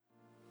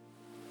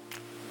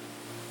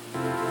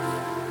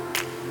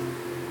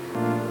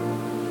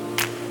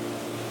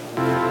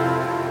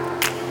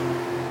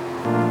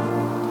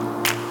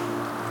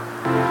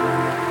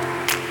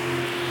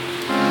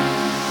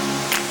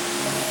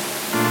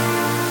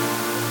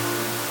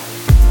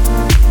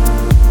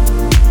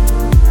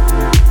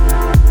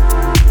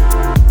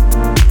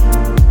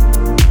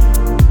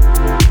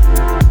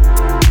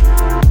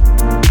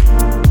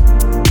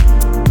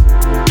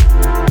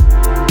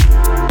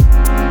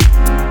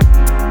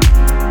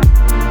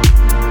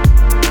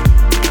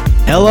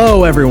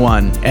Hello,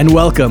 everyone, and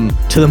welcome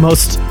to the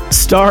most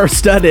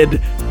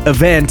star-studded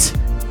event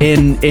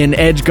in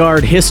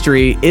Edgeguard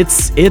history.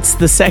 It's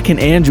the second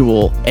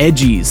annual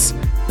Edgies,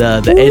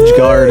 the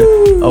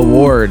Edgeguard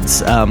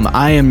Awards.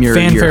 I am your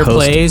fanfare host.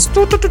 plays.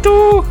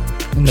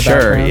 In the Sure,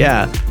 background.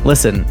 yeah.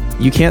 Listen,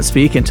 you can't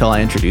speak until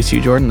I introduce you,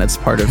 Jordan. That's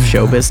part of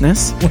show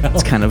business.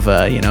 It's kind of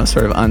a,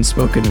 sort of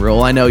unspoken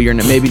rule. I know you're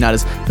maybe not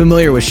as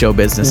familiar with show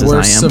business as I We're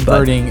am.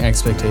 subverting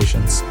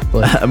expectations.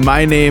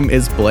 My name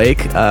is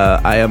Blake.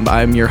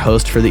 I'm your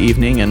host for the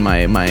evening, and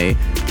my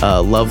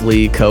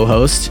lovely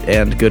co-host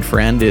and good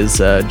friend is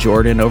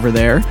Jordan over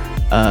there,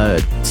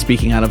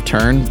 speaking out of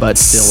turn, but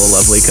still a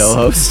lovely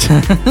co-host.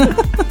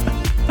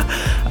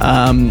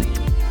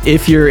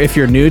 If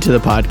you're new to the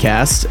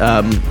podcast,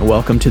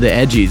 welcome to the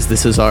Edgies.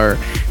 This is our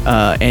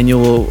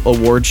annual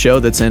award show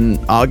that's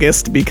in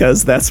August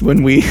because that's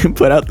when we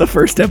put out the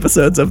first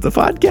episodes of the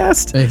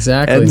podcast.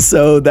 Exactly. And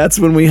so that's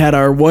when we had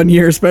our 1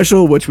 year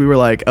special, which we were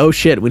like, oh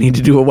shit, we need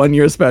to do a 1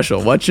 year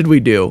special. What should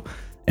we do?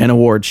 An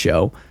award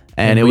show.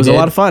 And it was a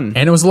lot of fun.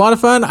 And it was a lot of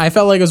fun. I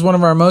felt like it was one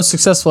of our most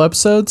successful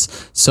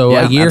episodes. So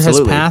Yeah, a year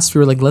absolutely. has passed. We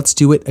were like, let's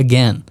do it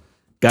again.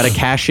 Got to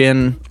cash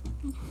in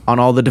on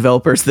all the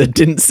developers that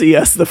didn't see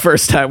us the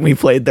first time we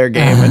played their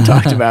game and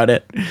talked about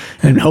it,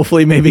 and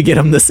hopefully maybe get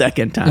them the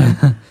second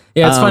time.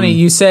 Yeah, it's funny.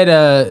 You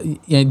said,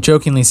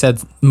 jokingly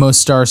said, most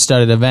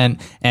star-studded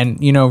event. And,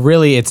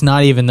 really, it's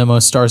not even the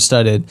most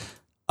star-studded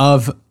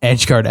of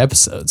Edgeguard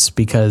episodes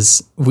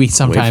because we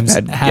sometimes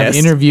had have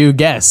guests. interview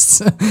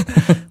guests.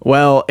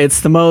 Well,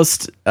 it's the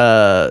most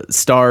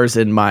stars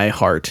in my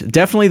heart.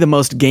 Definitely the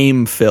most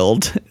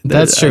game-filled.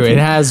 That's true. It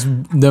has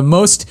the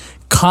most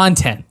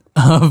content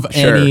of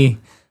any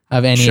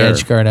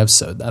Edgeguard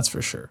episode. That's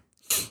for sure.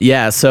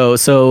 Yeah,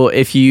 so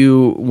if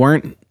you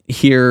weren't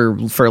here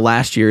for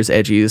last year's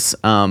Edgies,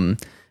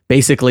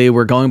 basically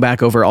we're going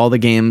back over all the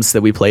games that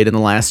we played in the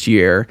last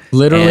year.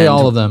 Literally and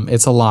all of them.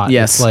 It's a lot.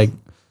 Yes. It's like,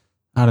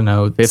 I don't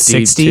know,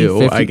 52, 60,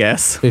 50, I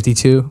guess.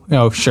 52?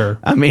 Oh, sure.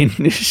 I mean,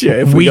 sure,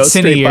 if we go Weeks in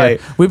a straight year. by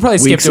We probably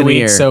weeks skipped a in a week,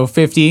 year. so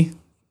 50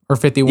 or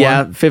 51.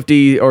 Yeah,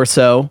 50 or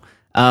so.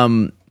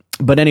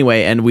 But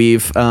anyway, and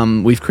we've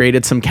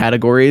created some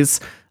categories.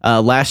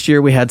 Last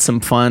year we had some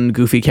fun,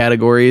 goofy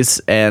categories,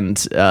 and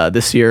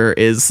this year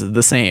is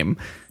the same.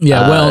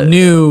 Yeah, well,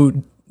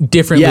 new,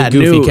 differently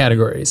goofy new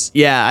categories.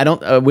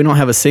 Yeah, we don't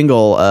have a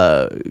single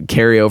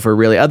carryover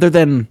really, other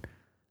than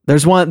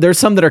there's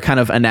some that are kind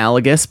of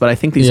analogous, but I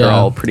think these are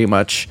all pretty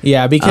much.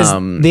 Yeah, because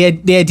the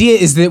idea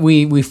is that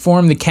we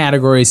form the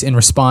categories in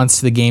response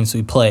to the games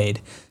we played.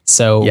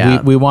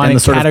 So we wanted and the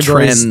sort of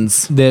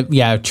categories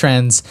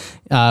trends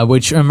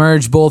which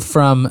emerge both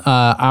from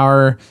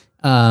our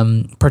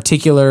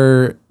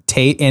particular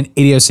and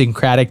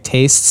idiosyncratic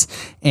tastes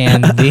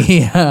and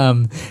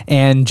the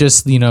and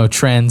just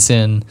trends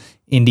in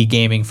indie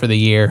gaming for the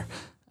year,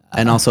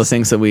 and also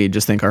things that we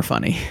just think are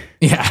funny.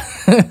 Yeah.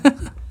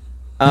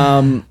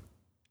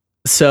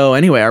 So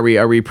anyway, are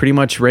we pretty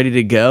much ready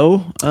to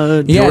go?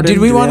 Yeah. Jordan, Did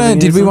we want to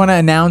anything?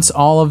 announce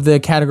all of the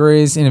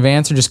categories in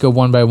advance, or just go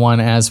one by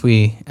one as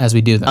we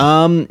do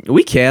them?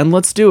 We can.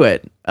 Let's do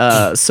it.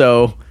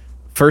 So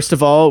first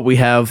of all, we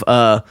have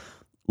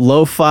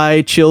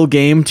lo-fi chill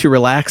game to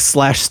relax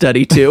 /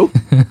 study to.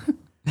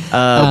 We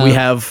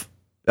have.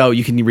 Oh,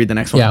 you can read the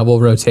next one. Yeah, we'll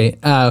rotate.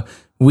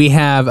 We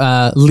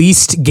have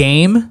least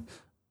game,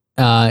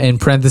 in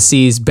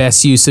parentheses,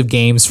 best use of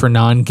games for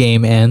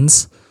non-game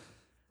ends.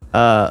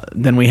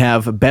 Then we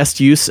have best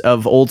use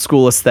of old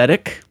school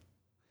aesthetic.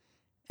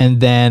 And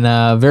then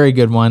a very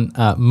good one,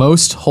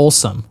 most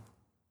wholesome.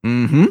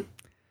 Mm-hmm.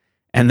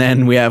 And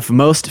then we have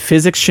most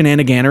physics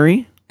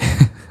shenaniganery.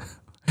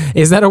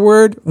 Is that a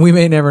word? We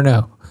may never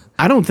know.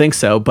 I don't think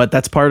so, but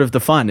that's part of the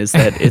fun is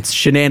that it's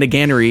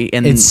shenaniganery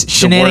and It's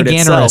the word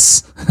itself.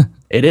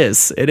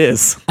 shenaniganerous. It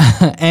is.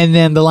 And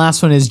then the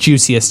last one is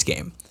juiciest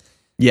game.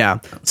 Yeah.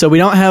 So we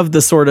don't have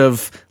the sort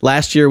of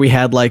last year we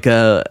had like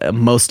a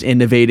most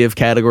innovative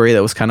category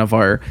that was kind of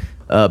our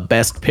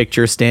best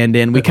picture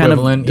stand-in. We kind of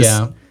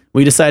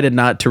we decided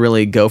not to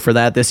really go for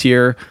that this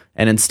year,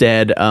 and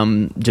instead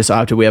just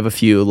opted. We have a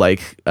few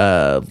like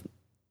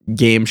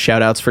game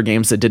shout outs for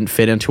games that didn't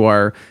fit into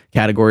our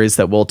categories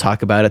that we'll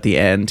talk about at the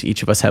end.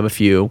 Each of us have a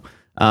few.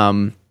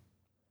 But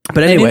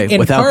anyway,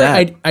 without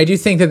that, I do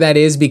think that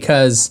is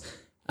because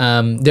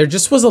there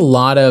just was a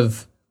lot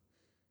of.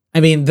 I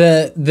mean,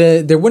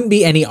 there wouldn't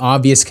be any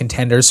obvious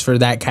contenders for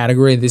that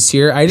category this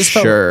year. I just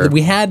felt that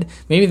we had,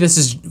 maybe this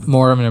is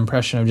more of an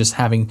impression of just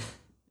having,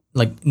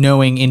 like,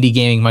 knowing indie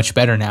gaming much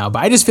better now.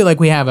 But I just feel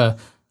like we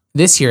have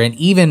this year an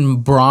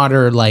even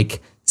broader,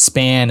 like,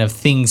 span of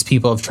things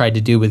people have tried to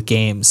do with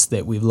games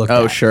that we've looked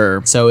at. Oh,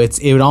 sure. So it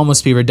would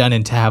almost be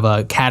redundant to have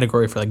a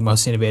category for, like,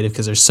 most innovative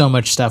because there's so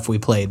much stuff we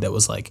played that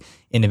was, like,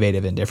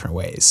 innovative in different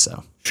ways.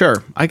 So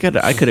sure, I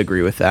could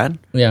agree with that.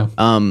 Yeah.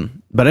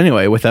 But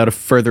anyway, without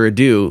further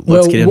ado,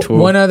 let's get into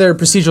one other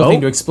procedural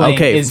thing to explain.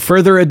 Okay, is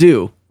further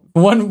ado.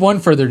 One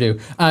further ado.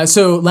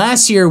 So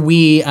last year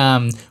we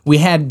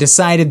had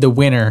decided the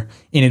winner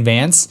in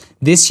advance.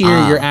 This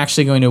year you're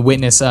actually going to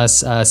witness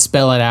us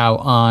spell it out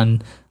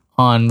on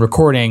on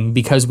recording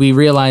because we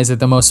realized that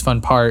the most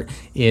fun part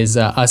is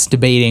us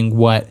debating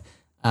what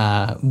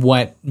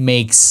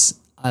makes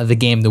the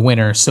game the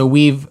winner. So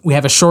we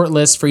have a short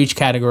list for each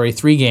category,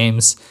 3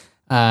 games,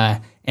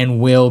 and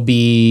we'll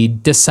be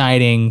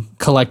deciding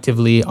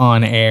collectively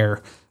on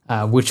air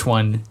which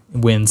one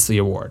wins the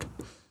award.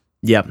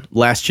 Yep.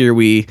 Last year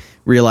we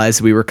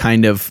realized we were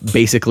kind of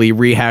basically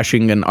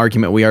rehashing an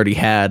argument we already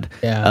had.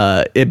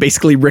 Yeah.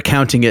 Basically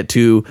recounting it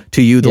to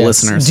you, the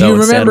listener. Do you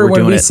remember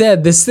when we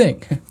said this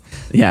thing?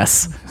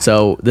 Yes.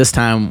 So this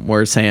time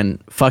we're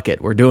saying, fuck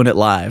it. We're doing it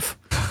live.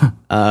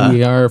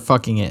 We are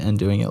fucking it and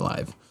doing it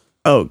live.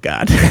 Oh,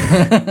 God.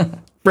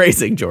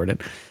 Phrasing, Jordan.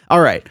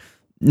 All right.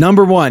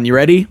 Number 1. You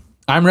ready?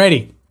 I'm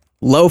ready.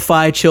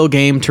 Lo-fi chill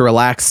game to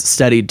relax,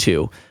 studied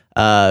to.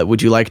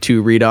 Would you like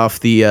to read off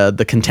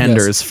the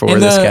contenders for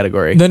this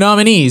category? The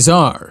nominees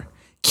are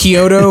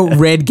Kyoto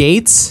Red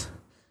Gates.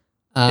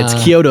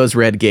 It's Kyoto's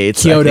Red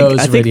Gates.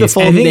 I think the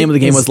full name of the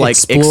game was like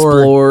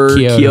Explore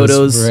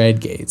Kyoto's Red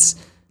Gates.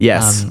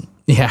 Yes.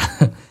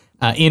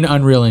 In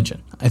Unreal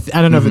Engine.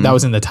 I don't know if that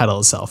was in the title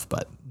itself,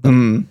 but.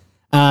 And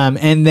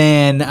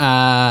then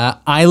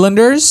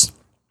Islanders.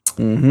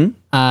 And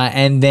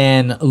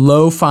then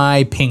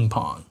Lo-Fi Ping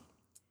Pong.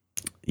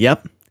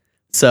 Yep.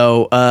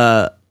 So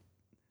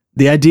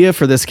the idea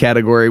for this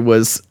category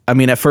was, I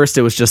mean, at first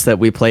it was just that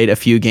we played a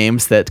few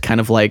games that kind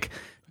of like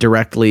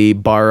directly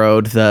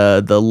borrowed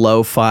the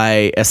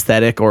lo-fi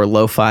aesthetic or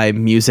lo-fi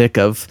music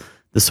of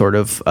the sort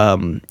of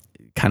kind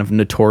of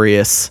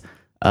notorious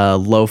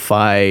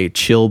lo-fi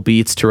chill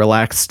beats to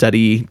relax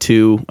study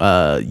to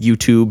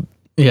YouTube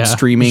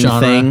streaming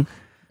genre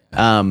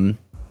thing.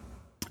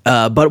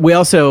 But we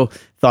also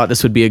thought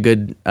this would be a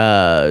good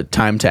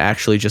time to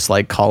actually just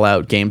like call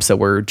out games that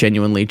were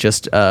genuinely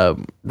just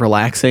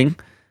relaxing.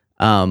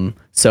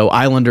 So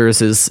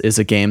Islanders is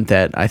a game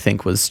that I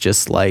think was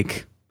just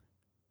like,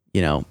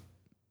 you know,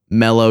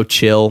 mellow,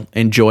 chill,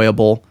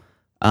 enjoyable.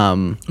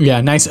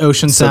 Nice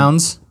ocean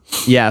sounds.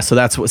 Yeah, so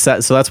that's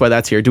why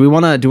that's here. Do we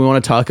want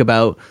to talk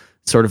about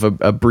sort of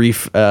a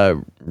brief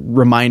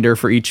reminder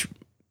for each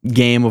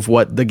game of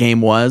what the game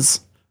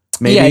was?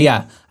 Maybe?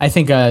 Yeah. I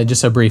think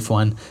just a brief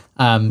one.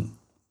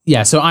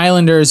 So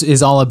Islanders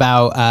is all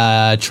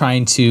about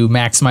trying to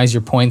maximize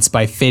your points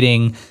by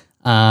fitting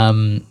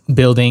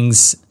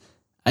buildings.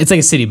 It's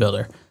like a city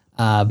builder,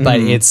 but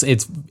it's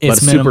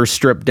super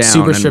stripped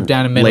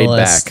down and minimalist. Laid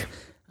back.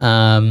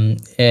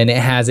 And it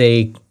has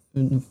a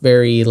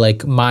very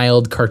like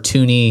mild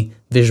cartoony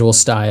visual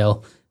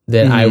style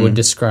that I would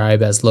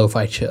describe as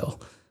lo-fi chill.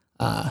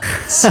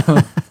 So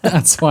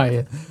that's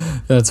why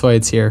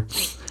it's here.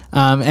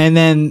 And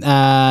then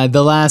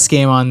the last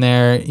game on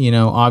there, you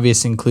know,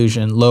 obvious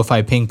inclusion,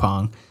 Lo-Fi Ping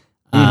Pong,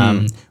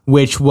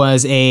 which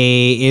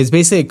is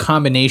basically a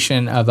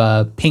combination of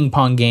a ping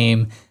pong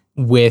game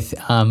with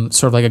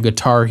sort of like a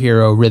Guitar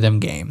Hero rhythm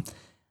game.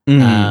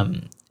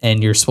 And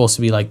you're supposed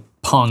to be like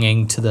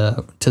ponging to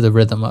the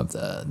rhythm of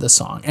the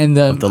song. And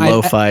the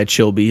lo-fi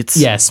chill beats.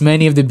 Yes,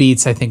 many of the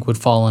beats I think would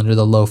fall under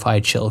the lo-fi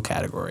chill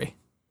category.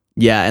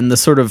 Yeah, and the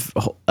sort of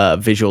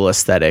visual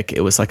aesthetic,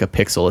 it was like a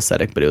pixel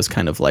aesthetic, but it was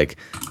kind of like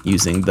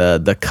using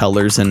the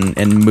colors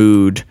and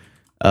mood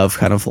of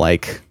kind of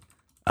like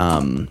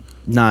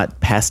not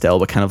pastel,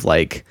 but kind of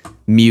like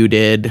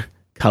muted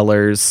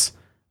colors.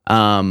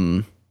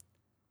 But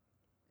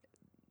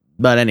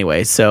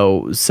anyway,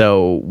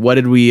 so what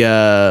did we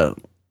where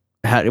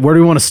do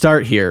we want to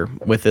start here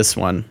with this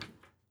one?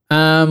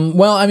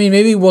 Well, I mean,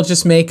 maybe we'll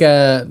just make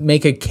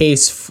a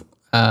case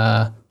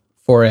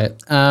for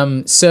it.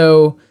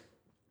 So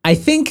I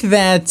think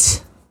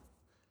that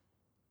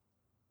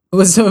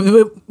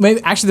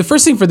actually the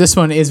first thing for this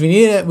one is we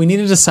need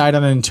to decide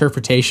on an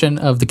interpretation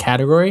of the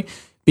category,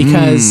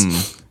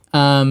 because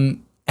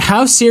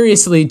how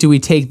seriously do we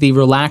take the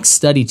relaxed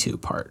study to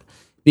part?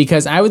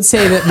 Because I would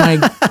say that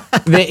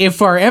that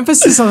if our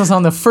emphasis is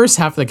on the first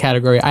half of the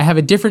category, I have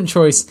a different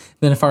choice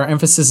than if our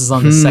emphasis is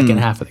on the second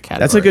half of the category.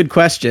 That's a good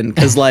question,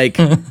 because like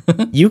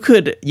you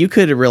could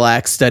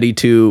relax study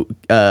to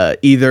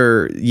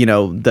either, you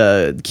know,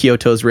 the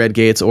Kyoto's Red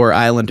Gates or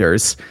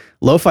Islanders.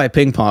 Lo-Fi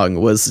Ping Pong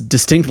was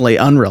distinctly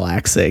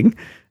unrelaxing.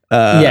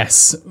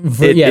 Yes.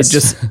 It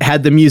just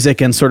had the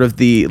music and sort of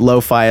the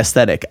lo-fi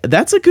aesthetic.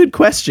 That's a good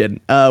question.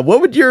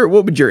 What would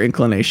your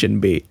inclination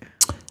be?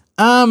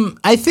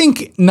 I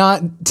think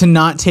not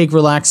take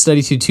relaxed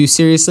study too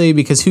seriously,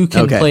 because who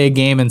can play a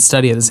game and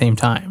study at the same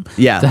time?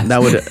 Yeah, I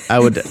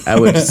would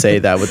say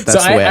that's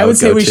the way I would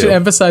say we should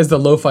emphasize the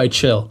lo-fi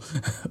chill.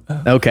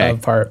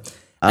 Part.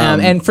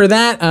 And for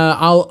that,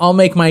 I'll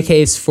make my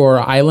case for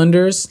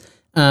Islanders,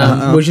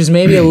 which is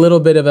maybe a little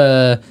bit of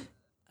an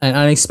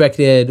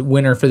unexpected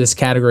winner for this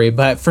category.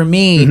 But for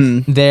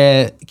me,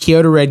 the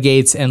Kyoto Red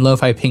Gates and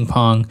Lo-Fi Ping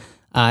Pong,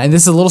 and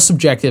this is a little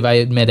subjective, I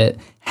admit it,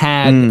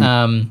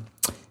 had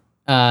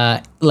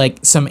like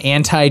some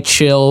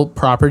anti-chill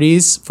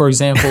properties. For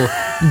example,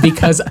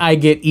 because I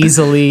get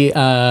easily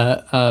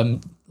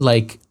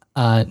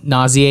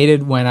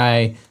nauseated when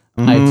I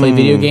play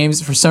video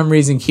games. For some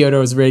reason,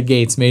 Kyoto's Red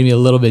Gates made me a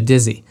little bit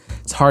dizzy.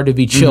 It's hard to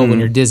be chill when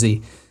you're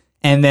dizzy.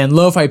 And then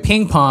Lo-Fi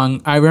Ping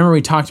Pong, I remember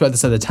we talked about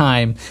this at the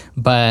time,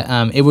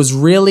 but it was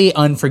really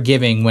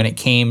unforgiving when it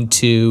came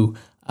to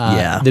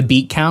the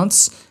beat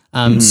counts.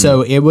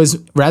 So it was,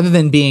 rather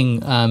than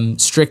being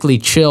strictly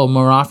chill,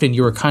 more often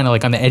you were kind of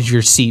like on the edge of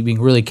your seat,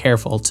 being really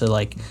careful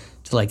to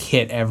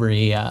hit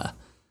every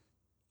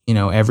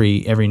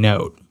every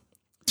note.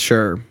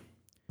 Sure.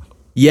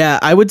 Yeah,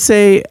 I would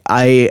say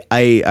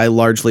I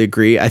largely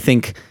agree. I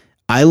think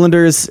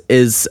Islanders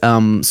is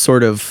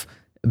sort of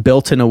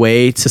built in a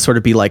way to sort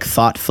of be like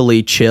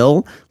thoughtfully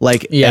chill.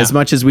 Like as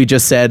much as we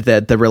just said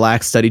that the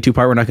relaxed study 2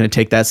 part, we're not going to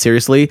take that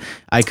seriously.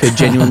 I could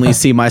genuinely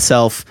see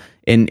myself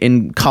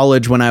in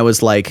college when I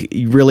was like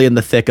really in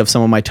the thick of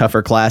some of my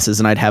tougher classes,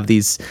 and I'd have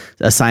these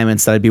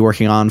assignments that I'd be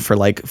working on for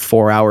like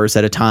 4 hours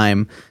at a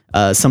time.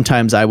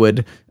 Sometimes I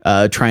would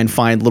try and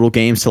find little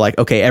games to like,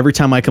 okay, every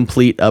time I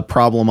complete a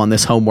problem on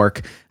this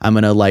homework, I'm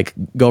going to like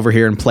go over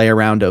here and play a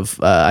round of,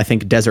 I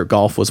think Desert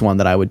Golf was one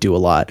that I would do a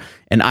lot.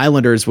 And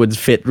Islanders would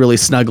fit really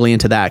snugly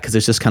into that because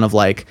it's just kind of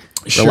like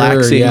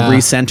relaxing,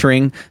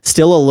 recentering,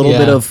 still a little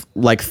bit of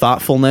like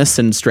thoughtfulness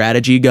and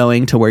strategy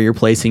going to where you're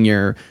placing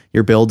your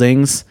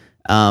buildings.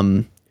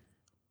 But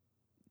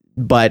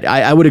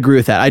I would agree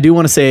with that. I do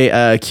want to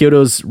say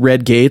Kyoto's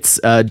Red Gates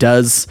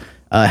does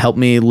help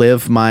me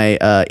live my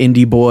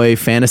indie boy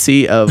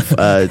fantasy of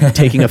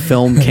taking a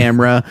film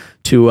camera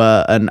to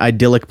an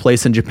idyllic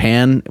place in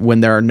Japan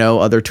when there are no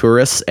other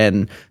tourists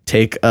and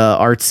take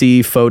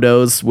artsy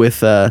photos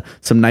with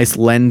some nice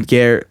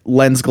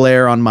lens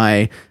glare on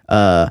my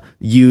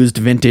used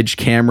vintage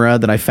camera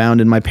that I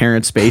found in my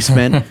parents'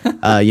 basement.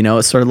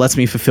 It sort of lets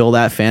me fulfill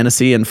that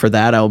fantasy, and for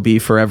that I'll be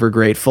forever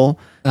grateful.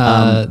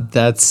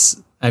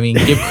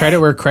 Give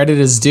credit where credit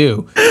is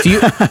due.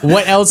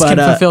 What else can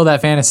fulfill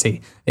that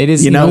fantasy? It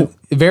is,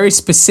 very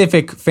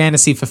specific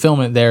fantasy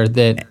fulfillment there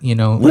that,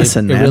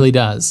 it really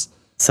does.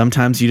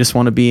 Sometimes you just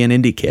want to be an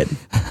indie kid.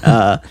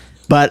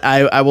 But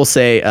I will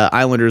say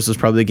Islanders was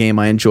probably the game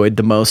I enjoyed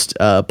the most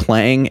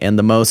playing, and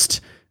the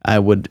most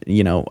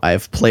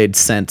I've played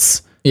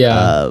since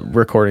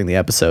recording the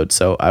episode.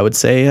 So I would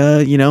say,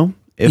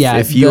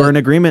 if you are in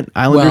agreement,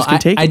 Islanders can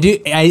take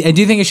it. I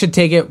do think it should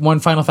take it. One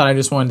final thought I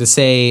just wanted to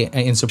say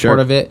in support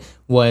of it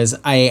was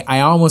I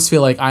almost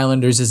feel like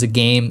Islanders is a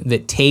game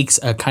that takes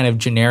a kind of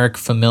generic,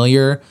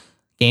 familiar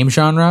game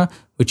genre,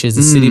 which is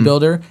a city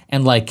builder,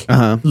 and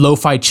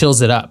lo-fi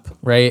chills it up,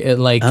 right?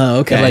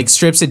 It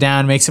strips it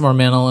down, makes it more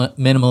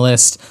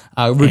minimalist,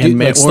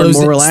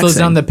 slows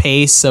down the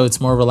pace so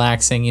it's more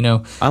relaxing.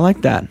 I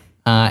like that.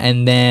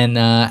 And then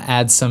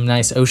add some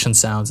nice ocean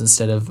sounds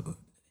instead of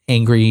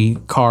angry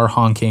car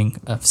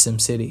honking of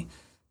SimCity.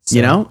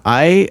 So.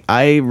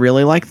 I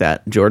really like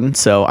that, Jordan.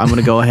 So I'm going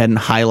to go ahead and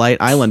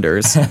highlight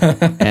Islanders.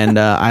 And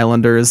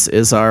Islanders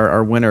is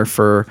our winner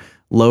for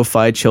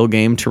lo-fi chill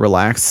game to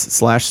relax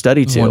 /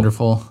 study to.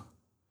 Wonderful.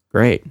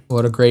 Great.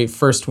 What a great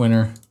first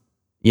winner.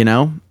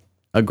 A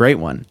great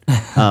one.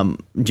 Do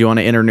you want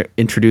to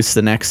introduce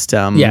the next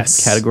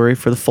category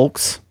for the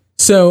folks?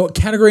 So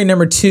category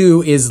number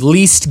 2 is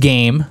least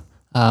game,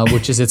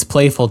 which is its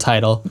playful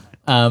title.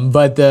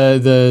 But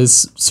the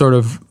sort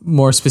of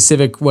more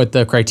specific, what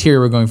the criteria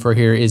we're going for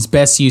here is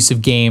best use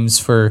of games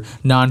for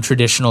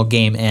non-traditional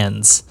game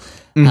ends.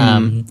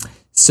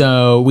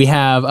 So we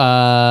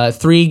have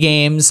 3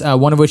 games,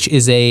 one of which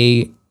is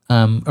a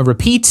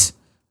repeat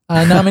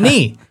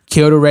nominee.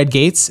 Kyoto Red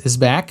Gates is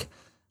back.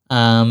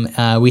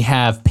 We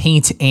have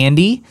Paint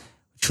Andy,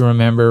 which you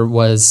remember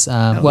was,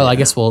 I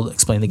guess we'll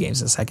explain the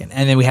games in a second.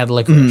 And then we had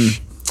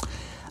Licorice.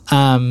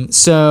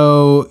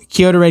 So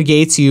Kyoto Red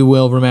Gates, you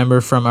will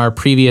remember from our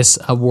previous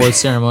award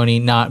ceremony,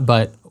 not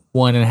but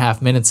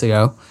 1.5 minutes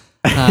ago.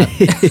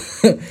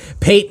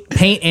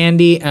 Paint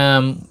Andy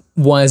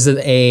was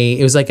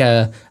like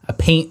a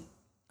paint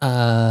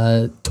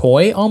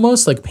toy,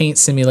 almost like paint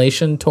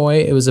simulation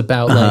toy. It was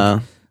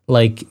about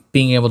like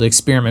being able to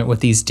experiment with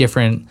these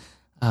different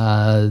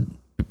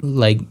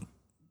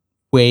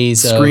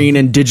ways screen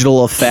and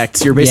digital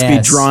effects. You're basically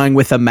drawing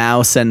with a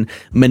mouse and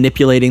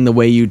manipulating the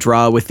way you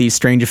draw with these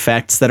strange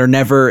effects that are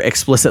never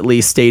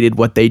explicitly stated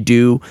what they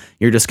do.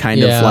 You're just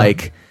kind of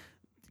like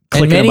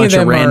clicking a bunch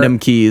of random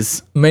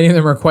keys. Many of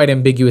them are quite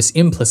ambiguous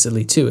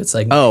implicitly too. It's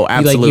like, oh,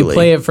 absolutely. You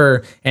play it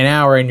for an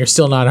hour and you're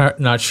still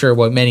not sure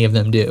what many of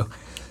them do.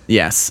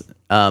 Yes.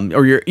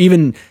 Or you're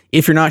even,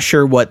 if you're not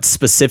sure what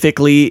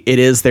specifically it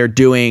is they're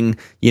doing,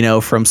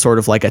 from sort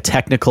of like a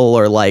technical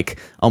or like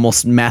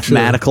almost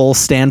mathematical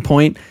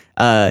standpoint,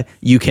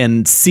 you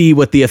can see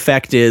what the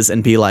effect is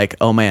and be like,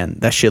 oh man,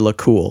 that shit look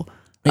cool.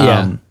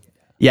 And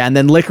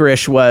then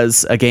Licorice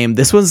was a game.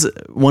 This was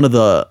one of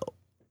the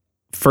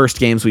first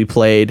games we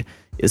played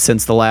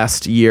since the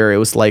last year. It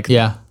was like,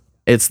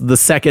 it's the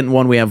second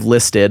one we have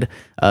listed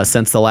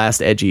since the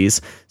last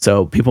Edgies.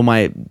 So people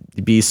might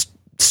be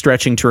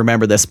stretching to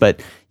remember this,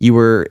 but it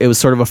was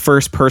sort of a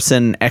first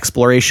person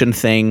exploration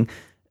thing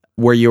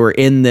where you were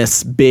in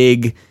this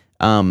big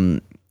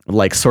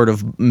like sort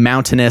of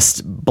mountainous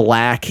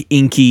black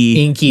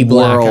inky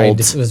world.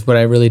 Was what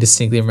I really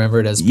distinctly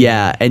remembered as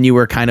and you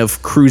were kind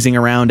of cruising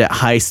around at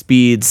high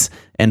speeds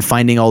and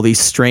finding all these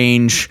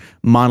strange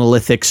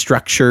monolithic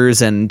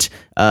structures and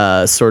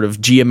sort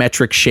of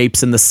geometric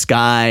shapes in the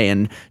sky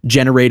and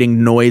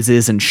generating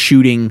noises and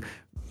shooting,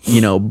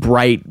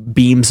 bright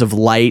beams of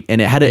light. And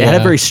it had a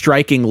very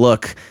striking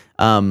look.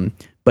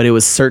 But it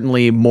was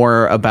certainly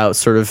more about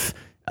sort of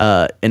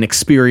an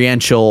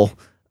experiential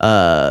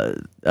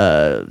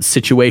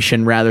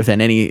situation rather than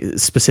any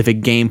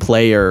specific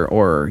gameplay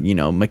or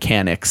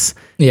mechanics.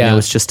 Yeah, and it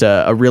was just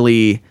a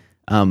really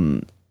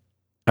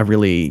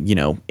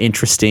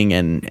interesting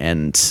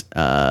and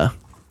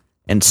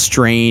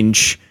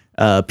strange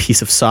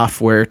piece of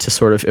software to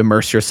sort of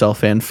immerse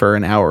yourself in for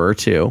an hour or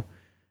two.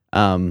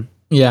 I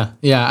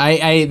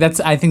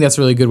think that's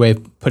a really good way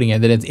of putting it.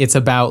 That it's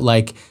about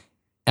like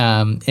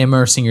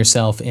immersing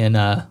yourself in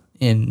a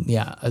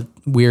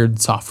weird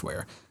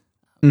software.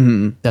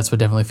 Mm-hmm. That's what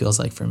definitely feels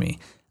like for me.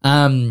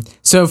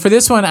 So for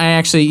this one, I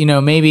actually,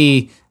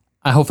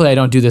 hopefully I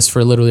don't do this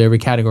for literally every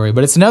category,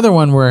 but it's another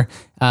one where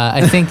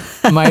I think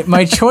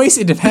my choice,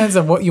 it depends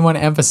on what you want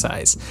to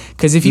emphasize.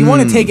 Because if you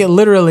want to take it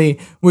literally,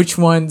 which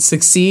one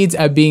succeeds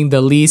at being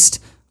the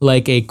least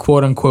like a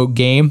quote unquote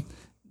game,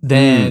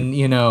 then,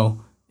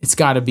 it's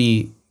got to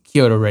be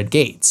Kyoto Red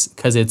Gates,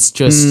 because it's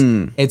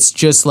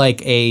just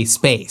like a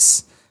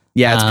space.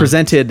 Yeah, it's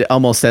presented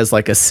almost as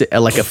like a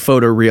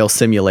photoreal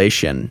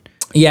simulation.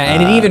 Yeah,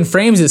 and it even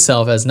frames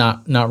itself as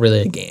not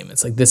really a game.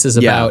 It's like, this is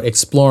about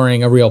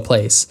exploring a real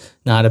place,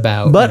 not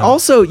about. But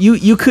also,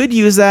 you could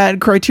use that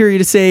criteria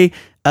to say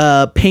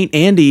Paint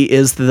Andy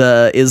is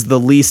the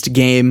least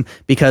game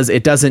because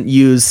it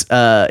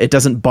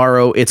doesn't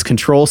borrow its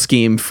control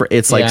scheme for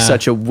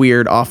such a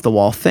weird off the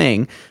wall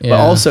thing. Yeah. But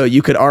also,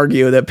 you could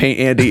argue that Paint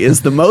Andy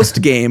is the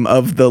most game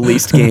of the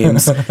least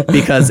games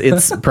because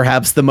it's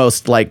perhaps the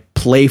most like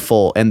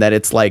playful, and that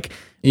it's like.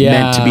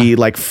 Meant to be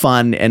like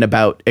fun and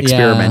about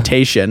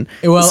experimentation.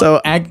 Well, so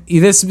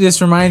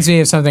this reminds me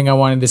of something I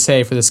wanted to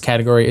say for this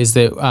category is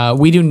that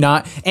we do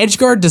not,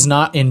 Edgeguard does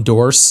not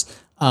endorse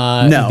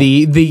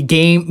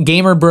the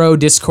gamer bro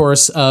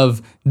discourse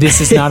of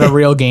this is not a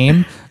real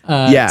game.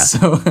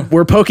 So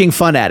we're poking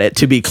fun at it,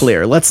 to be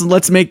clear.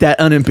 Let's make that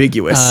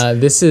unambiguous.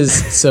 This is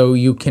so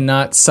you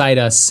cannot cite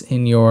us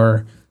in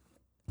your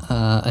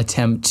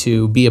attempt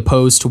to be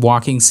opposed to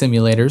walking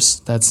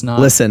simulators. That's not.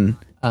 Listen.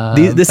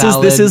 This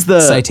is the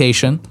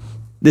citation.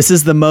 This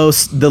is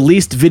the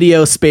least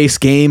video space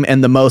game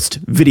and the most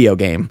video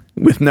game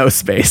with no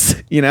space,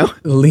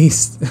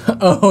 Least.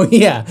 Oh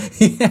yeah.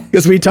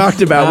 Because we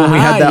talked about when we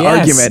had that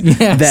argument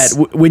that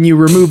when you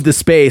remove the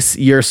space,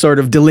 you're sort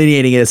of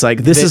delineating it. It's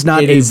like, this is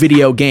not a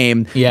video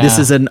game. Yeah. This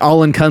is an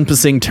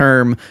all-encompassing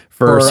term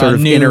for sort of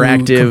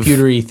interactive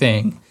computery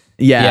thing.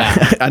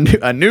 Yeah.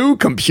 a new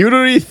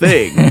computery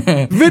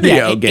thing.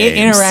 Video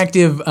games.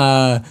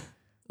 Interactive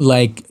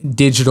like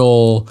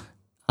digital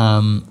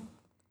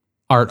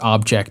art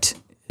object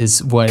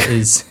is what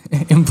is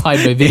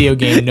implied by video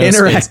game. No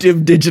interactive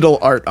space. Digital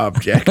art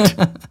object.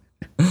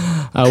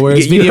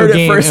 Whereas video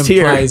game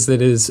implies that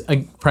it is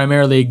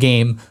primarily a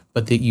game,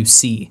 but that you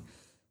see.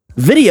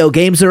 Video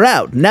games are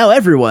out. Now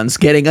everyone's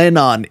getting in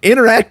on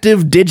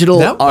interactive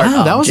digital art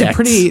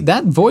objects.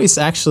 That voice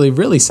actually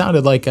really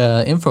sounded like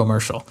an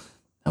infomercial.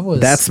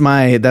 That's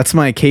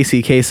my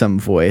Casey Kasem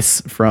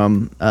voice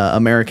from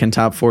American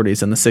Top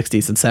 40s in the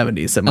 60s and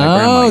 70s that my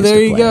grandma used to play.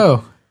 There you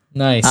go.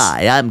 Nice.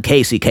 Hi, I'm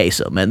Casey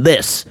Kasem, and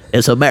this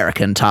is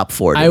American Top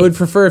 40. I would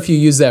prefer if you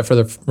use that for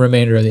the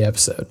remainder of the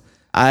episode.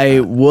 I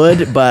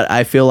would, but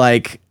I feel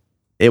like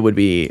it would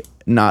be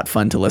not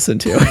fun to listen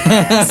to,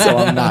 so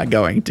I'm not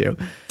going to.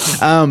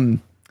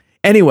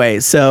 Anyway,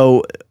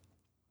 so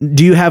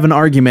do you have an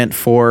argument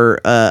for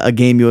a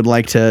game you would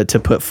like to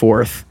put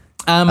forth?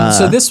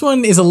 So this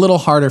one is a little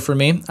harder for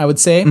me, I would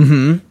say.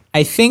 Mm-hmm.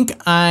 I think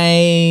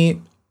I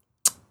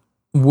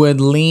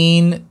would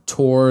lean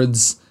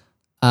towards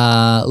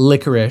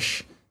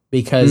Licorice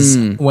because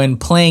when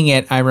playing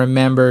it, I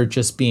remember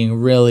just being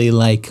really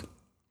like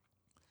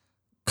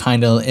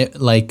kind of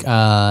like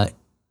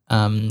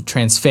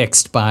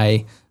transfixed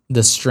by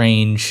the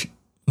strange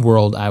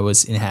world I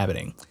was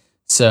inhabiting.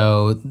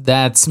 So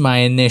that's my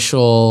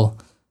initial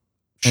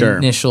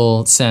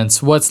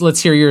sense.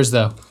 Let's hear yours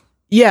though.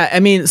 Yeah, I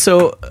mean,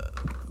 so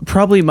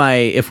probably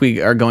if we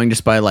are going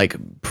just by like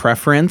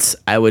preference,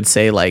 I would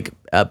say like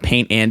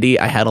Paint Andy,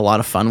 I had a lot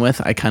of fun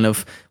with. I kind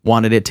of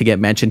wanted it to get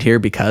mentioned here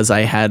because I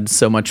had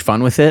so much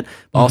fun with it.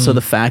 Mm-hmm. Also,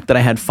 the fact that I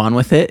had fun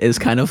with it is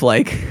kind of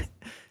like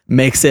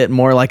makes it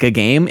more like a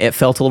game. It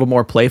felt a little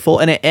more playful,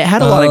 and it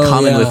had a lot in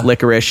common with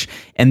Licorice,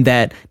 and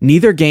that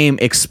neither game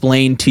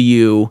explained to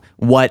you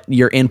what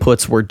your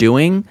inputs were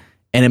doing.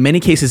 And in many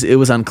cases, it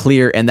was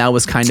unclear, and that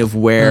was kind of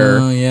where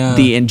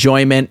the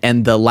enjoyment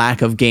and the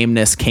lack of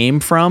gameness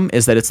came from,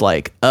 is that it's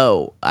like,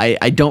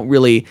 I don't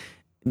really...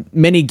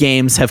 Many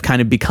games have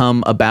kind of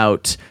become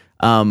about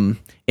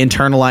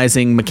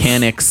internalizing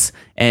mechanics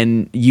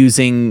and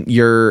using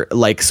your,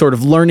 like, sort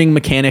of learning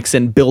mechanics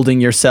and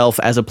building yourself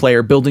as a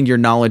player, building your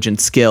knowledge and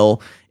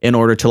skill in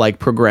order to, like,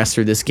 progress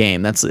through this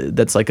game. That's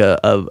like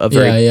a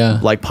very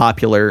like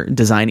popular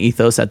design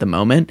ethos at the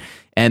moment.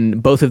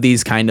 And both of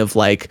these kind of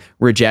like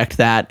reject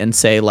that and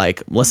say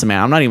like, listen,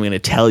 man, I'm not even going to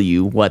tell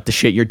you what the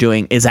shit you're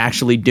doing is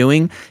actually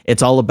doing.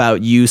 It's all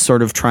about you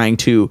sort of trying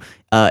to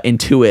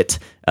intuit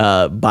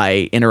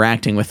by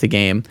interacting with the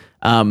game.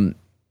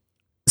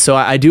 So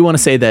I do want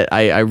to say that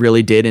I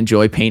really did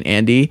enjoy Paint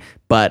Andy,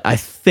 but I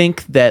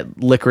think that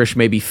Licorice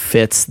maybe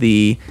fits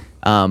the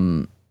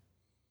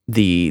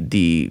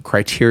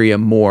criteria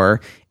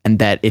more, and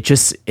that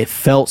it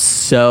felt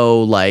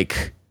so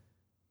like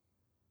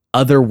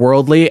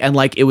otherworldly, and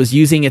like it was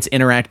using its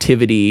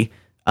interactivity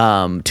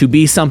to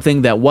be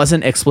something that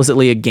wasn't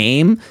explicitly a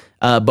game,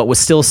 but was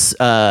still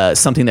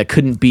something that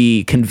couldn't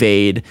be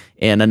conveyed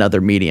in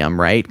another medium,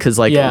 right? Because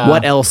like,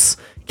 what else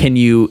can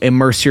you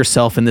immerse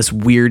yourself in this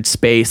weird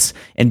space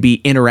and be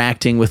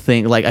interacting with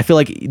things? Like, I feel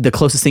like the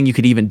closest thing you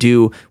could even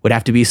do would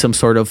have to be some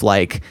sort of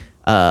like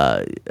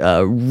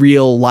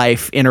real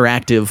life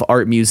interactive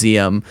art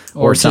museum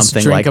or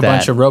something like that. Or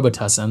just drink a bunch of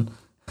Robitussin.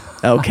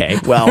 Okay,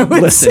 well,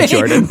 listen,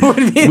 Jordan,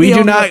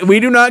 we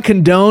do not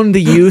condone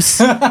the use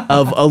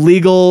of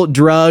illegal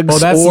drugs. Well,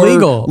 that's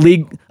legal.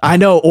 I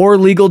know, or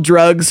legal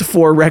drugs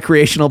for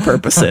recreational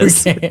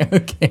purposes.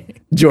 Okay.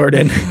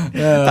 Jordan.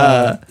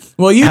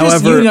 Well, you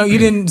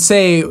didn't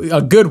say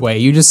a good way.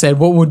 You just said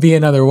what would be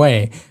another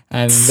way,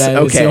 and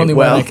that is the only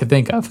one I could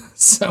think of.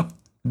 So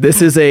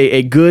this is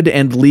a good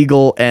and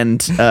legal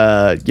and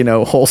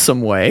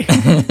wholesome way,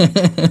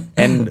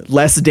 and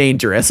less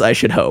dangerous, I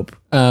should hope.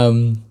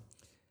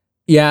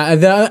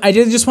 Yeah, I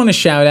did just want to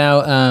shout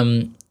out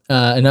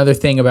another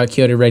thing about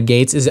Kyoto Red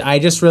Gates is I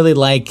just really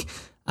like,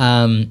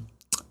 that's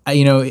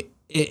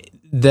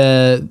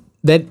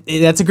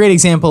a great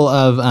example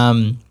of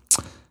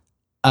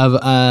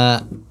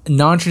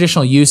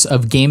non-traditional use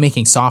of game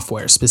making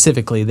software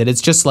specifically. That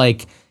it's just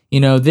like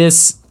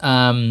this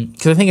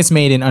because I think it's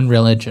made in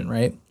Unreal Engine,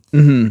 right?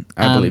 Mm-hmm.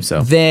 I believe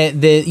so.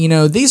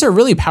 These are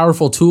really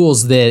powerful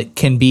tools that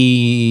can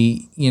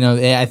be,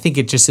 I think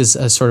it just is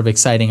a sort of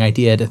exciting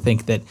idea to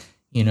think that,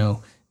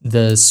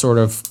 the sort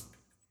of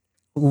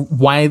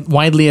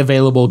widely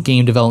available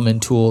game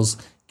development tools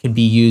can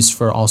be used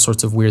for all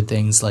sorts of weird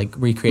things like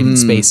recreating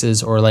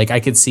spaces, or like I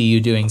could see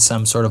you doing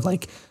some sort of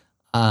like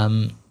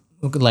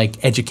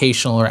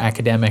educational or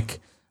academic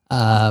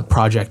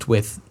project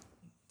with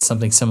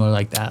something similar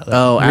like that.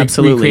 Like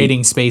absolutely.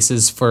 Recreating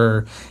spaces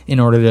in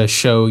order to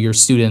show your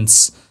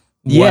students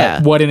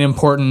what an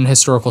important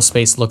historical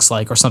space looks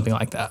like or something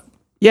like that.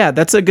 Yeah,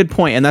 that's a good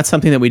point. And that's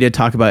something that we did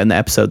talk about in the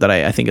episode that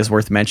I think is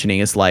worth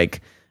mentioning is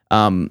like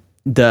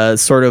the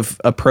sort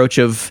of approach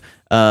of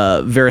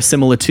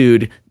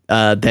verisimilitude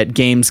that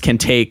games can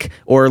take,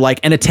 or like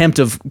an attempt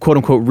of quote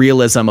unquote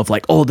realism of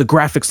like, oh, the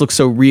graphics look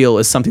so real,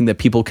 is something that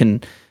people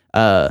can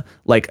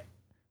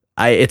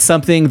it's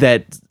something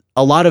that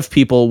a lot of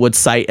people would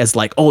cite as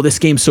like, oh, this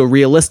game's so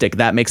realistic,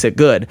 that makes it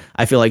good.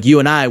 I feel like you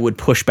and I would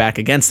push back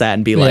against that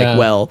and be like,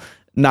 well,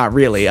 not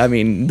really. I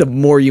mean, the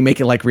more you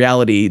make it like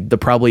reality, the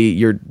probably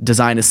your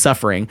design is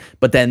suffering.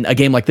 But then a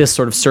game like this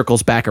sort of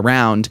circles back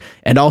around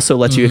and also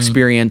lets you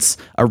experience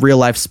a real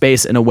life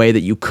space in a way that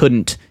you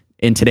couldn't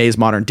in today's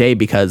modern day,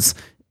 because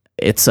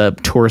it's a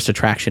tourist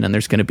attraction and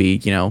there's going to be,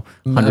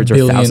 hundreds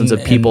or thousands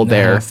of people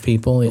there.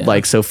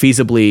 Like, so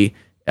feasibly,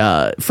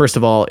 first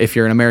of all, if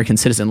you're an American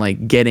citizen,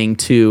 like getting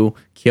to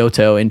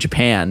Kyoto in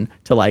Japan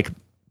to like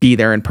be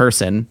there in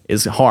person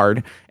is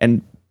hard,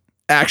 and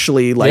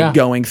actually like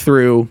going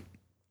through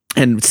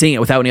and seeing it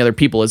without any other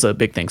people is a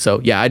big thing. So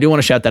yeah, I do want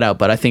to shout that out,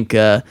 but I think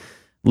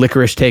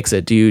Licorice takes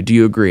it. Do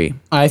you agree?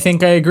 I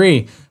think I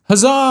agree.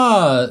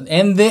 Huzzah!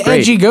 And the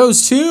edgy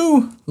goes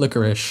to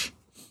Licorice.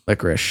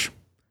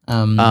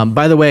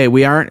 By the way,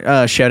 we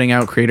aren't shouting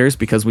out creators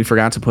because we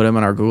forgot to put them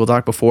in our Google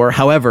Doc before.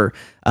 However,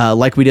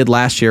 like we did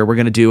last year, we're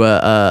going to do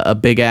a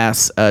big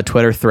ass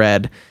Twitter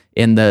thread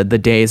in the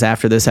days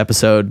after this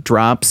episode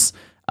drops.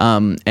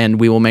 And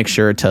we will make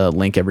sure to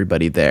link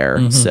everybody there.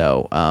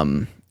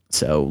 Mm-hmm.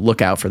 So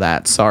look out for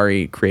that.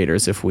 Sorry,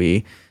 creators, if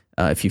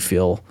you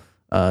feel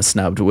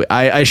snubbed.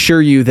 I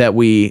assure you that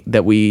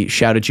we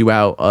shouted you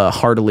out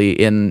heartily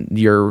in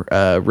your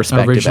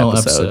respective original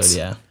episodes.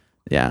 Episode,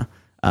 yeah.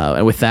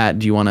 And with that,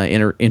 do you want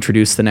to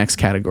introduce the next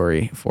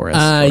category for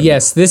us?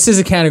 Yes, this is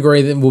a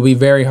category that will be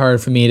very hard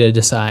for me to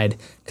decide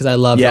because I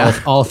love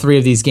all three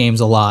of these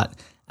games a lot.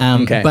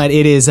 But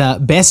it is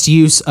best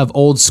use of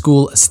old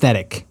school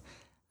aesthetic.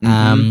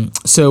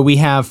 So we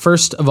have,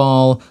 first of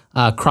all,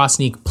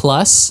 Crossneak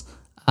Plus,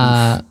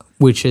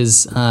 which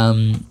is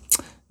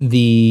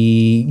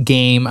the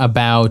game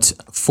about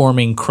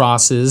forming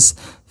crosses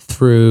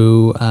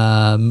through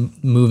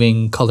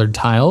moving colored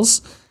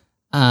tiles.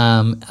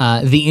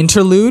 The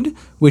Interlude,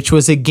 which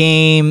was a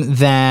game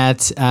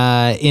that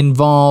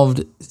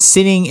involved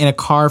sitting in a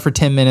car for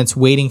 10 minutes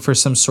waiting for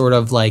some sort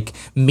of like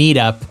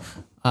meetup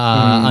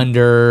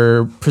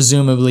under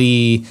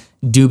presumably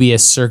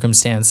dubious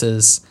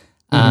circumstances.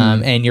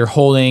 And you're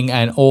holding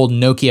an old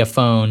Nokia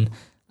phone.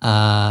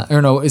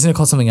 Or no, isn't it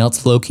called something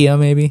else? Lokia,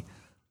 maybe?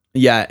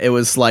 Yeah, it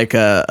was like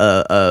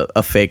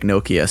a fake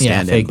Nokia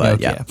stand-in,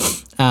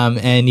 Nokia.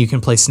 And you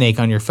can play Snake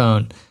on your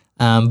phone.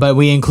 But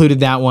we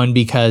included that one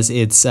because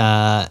it's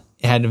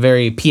had a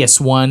very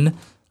PS1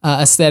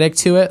 aesthetic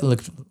to it.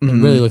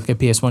 Really looked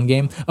like a PS1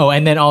 game. Oh,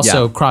 and then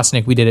also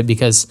Crossnick, we did it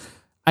because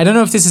I don't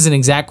know if this is an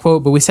exact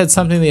quote, but we said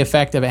something to the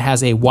effect of it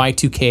has a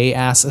Y2K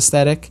ass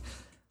aesthetic.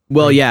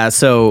 Well, yeah.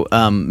 So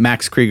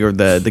Max Krieger,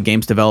 the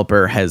game's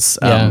developer, has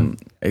a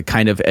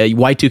kind of a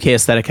Y2K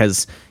aesthetic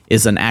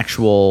is an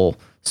actual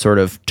sort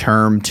of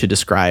term to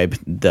describe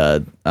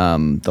the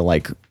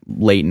like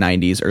late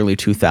 90s, early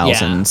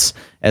 2000s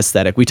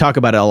aesthetic. We talk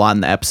about it a lot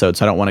in the episode,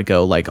 so I don't want to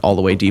go like all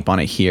the way deep on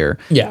it here.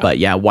 Yeah. But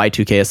yeah,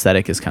 Y2K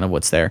aesthetic is kind of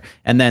what's there.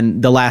 And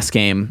then the last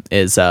game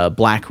is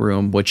Black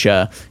Room, which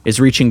is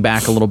reaching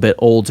back a little bit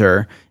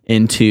older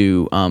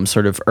into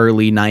sort of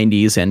early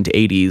 90s and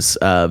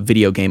 80s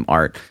video game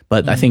art.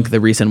 But I think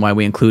the reason why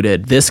we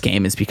included this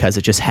game is because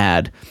it just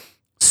had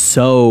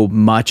so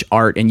much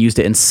art and used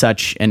it in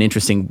such an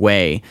interesting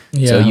way.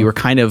 So you were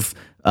kind of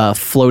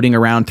floating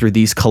around through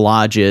these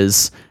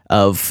collages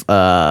of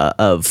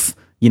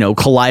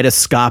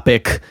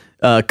kaleidoscopic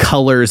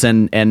colors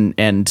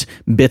and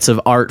bits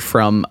of art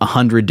from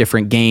 100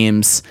 different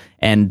games,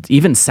 and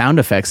even sound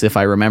effects, if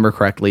I remember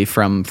correctly,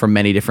 from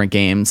many different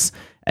games.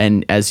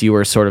 And as you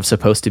were sort of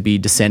supposed to be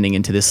descending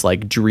into this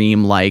like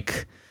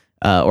dream-like,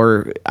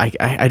 or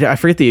I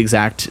forget the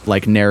exact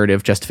like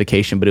narrative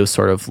justification, but it was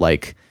sort of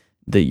like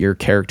that your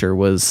character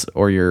was,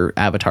 or your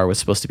avatar was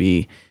supposed to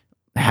be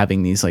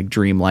having these like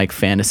dream-like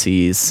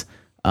fantasies.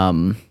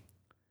 Do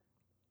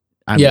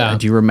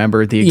you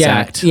remember the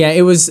exact? Yeah,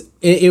 it was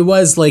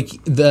like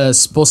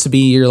supposed to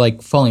be you're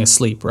like falling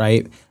asleep,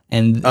 right?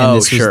 And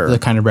this was the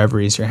kind of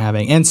reveries you're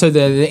having. And so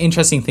the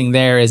interesting thing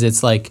there is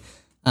it's like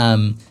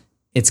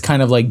it's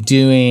kind of like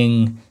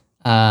doing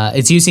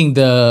it's using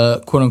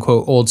the quote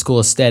unquote old school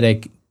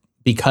aesthetic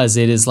because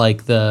it is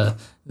like the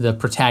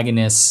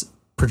protagonist's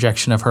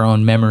projection of her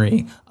own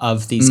memory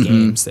of these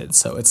games. And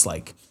so it's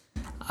like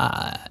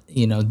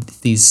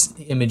these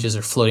images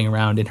are floating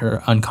around in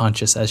her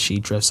unconscious as she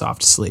drifts off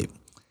to sleep.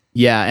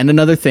 Yeah, and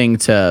another thing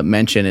to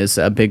mention is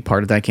a big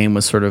part of that game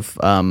was sort of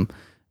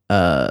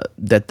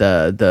that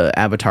the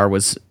avatar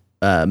was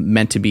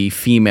meant to be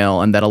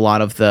female, and that a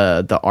lot of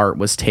the art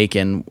was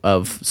taken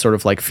of sort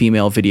of like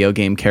female video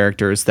game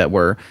characters that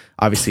were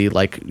obviously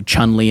like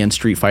Chun-Li in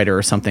Street Fighter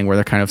or something, where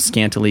they're kind of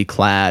scantily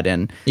clad,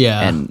 and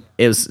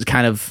it was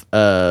kind of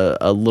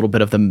a little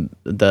bit of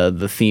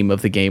the theme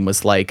of the game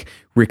was like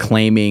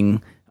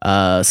reclaiming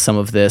some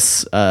of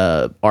this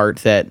art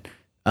that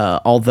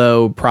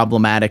although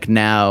problematic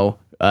now,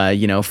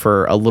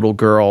 for a little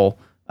girl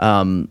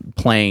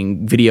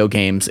playing video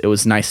games, it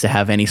was nice to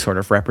have any sort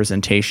of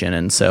representation.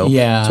 And so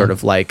sort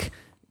of like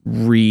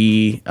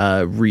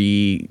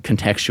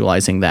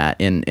recontextualizing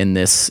that in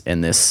this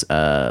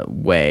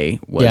way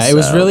was, it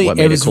was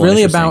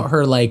really about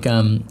her like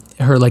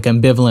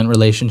ambivalent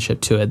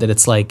relationship to it, that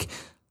it's like,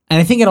 and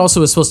I think it also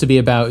was supposed to be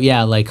about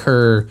like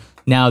her,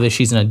 now that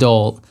she's an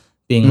adult,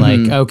 being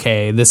like,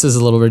 okay, this is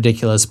a little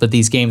ridiculous, but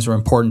these games were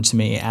important to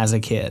me as a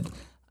kid.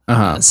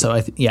 So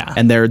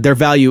and their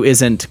value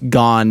isn't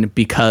gone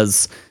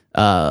because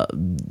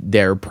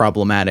they're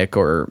problematic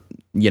or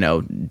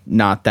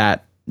not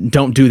that,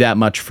 don't do that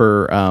much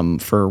for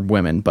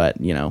women, but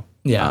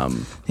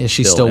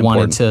she still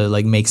wanted to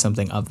like make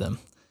something of them.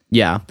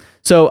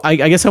 So I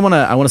guess I want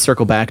to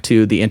circle back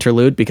to the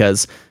interlude,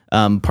 because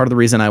part of the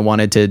reason I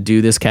wanted to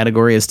do this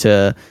category is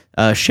to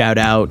shout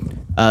out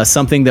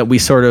something that we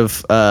sort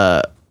of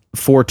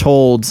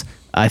foretold,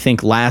 I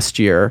think, last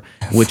year,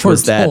 which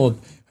was that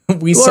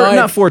we saw it.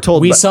 Not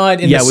foretold. We saw it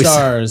in the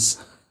stars.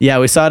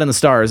 We saw it in the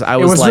stars. It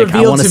was like,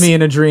 revealed to me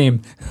in a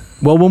dream.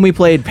 Well, when we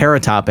played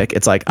Paratopic,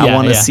 it's like, I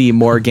want to see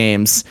more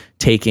games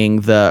taking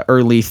the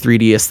early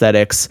 3D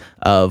aesthetics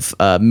of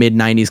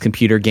mid-90s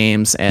computer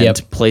games and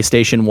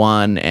PlayStation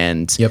 1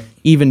 and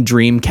even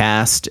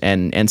Dreamcast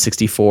and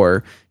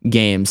N64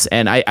 games.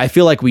 And I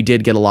feel like we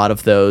did get a lot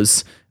of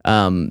those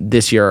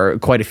this year,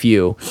 quite a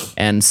few.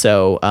 And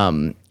so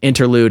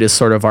Interlude is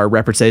sort of our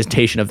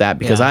representation of that,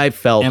 because I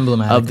felt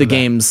of the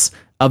games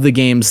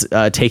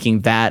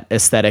taking that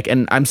aesthetic.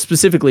 And I'm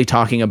specifically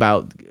talking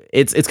about,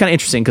 it's kind of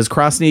interesting because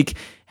Crossneak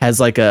has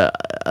like a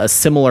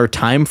similar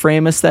time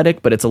frame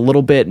aesthetic, but it's a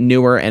little bit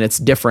newer and it's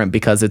different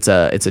because it's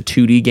a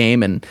 2D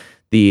game, and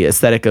the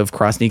aesthetic of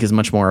Crossneak is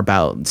much more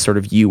about sort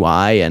of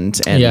UI and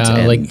like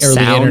early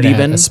sound, internet,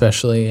 even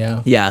especially.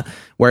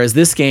 Whereas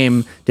this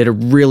game did a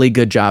really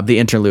good job. The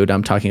Interlude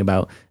I'm talking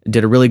about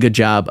did a really good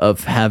job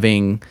of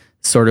having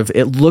sort of,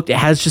 it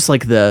has just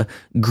like the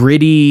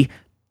gritty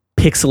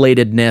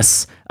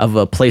pixelatedness of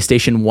a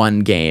PlayStation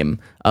 1 game.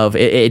 Of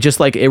it just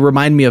like, it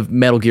reminded me of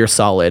Metal Gear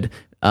Solid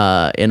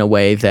in a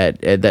way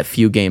that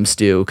few games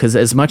do, because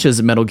as much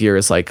as Metal Gear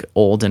is like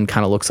old and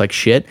kind of looks like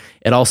shit,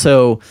 it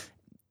also,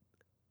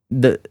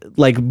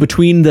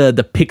 between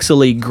the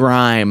pixely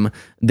grime,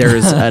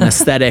 there's an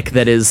aesthetic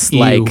that is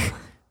like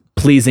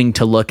pleasing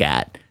to look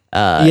at,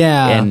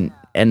 and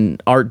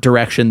art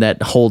direction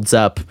that holds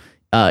up,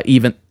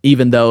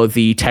 even though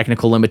the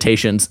technical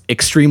limitations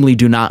extremely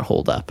do not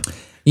hold up.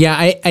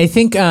 I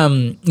think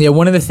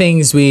one of the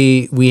things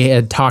we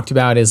had talked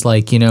about is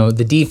like,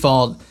 the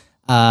default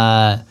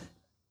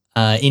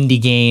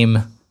indie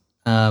game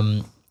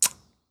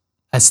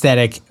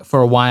aesthetic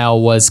for a while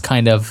was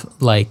kind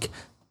of like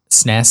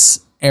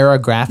SNES era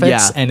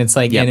graphics, and it's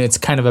like, and it's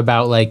kind of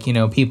about like, you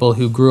know, people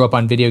who grew up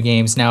on video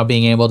games now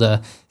being able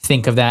to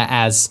think of that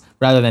as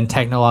rather than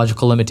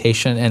technological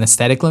limitation and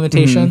aesthetic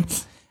limitation.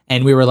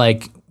 And we were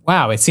like,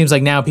 wow, it seems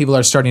like now people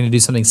are starting to do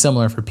something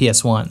similar for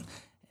PS1.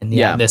 And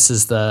this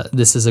is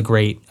a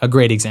great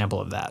example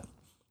of that.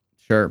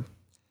 Sure.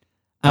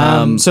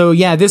 So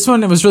yeah, this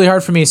one, it was really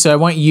hard for me. So I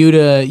want you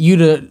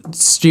to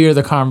steer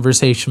the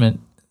conversation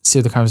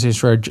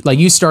for, like,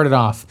 you started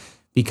off,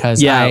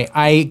 because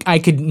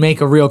I could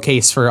make a real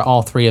case for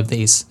all three of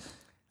these.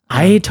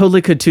 I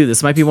totally could too.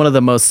 This might be one of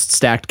the most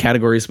stacked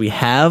categories we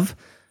have.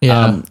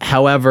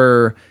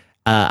 However,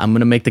 I'm going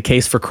to make the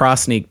case for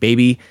CrossNeak,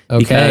 baby,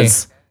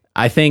 because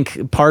I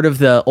think part of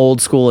the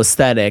old school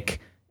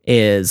aesthetic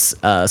is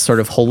sort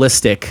of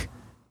holistic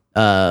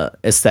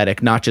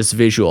aesthetic, not just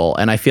visual.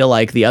 And I feel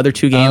like the other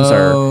two games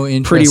are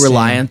pretty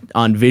reliant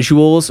on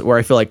visuals, where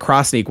I feel like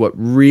CrossNeak, what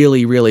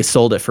really, really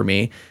sold it for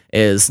me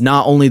is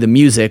not only the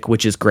music,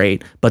 which is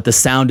great, but the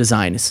sound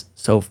design is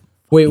so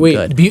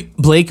good.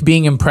 Blake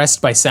being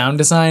impressed by sound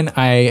design.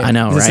 I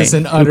know, this is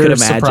an utter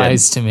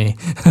surprise to me.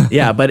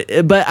 Yeah, but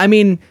I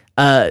mean,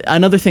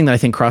 another thing that I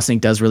think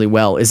CrossNeak does really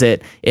well is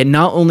it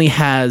not only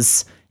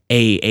has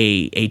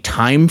a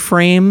time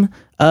frame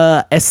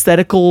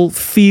aesthetical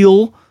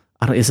feel.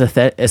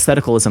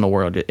 Aesthetical isn't a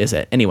word, is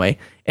it? Anyway,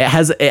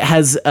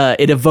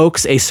 it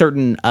evokes a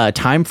certain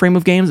time frame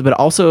of games, but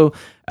also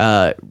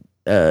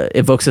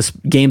evokes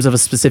games of a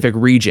specific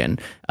region,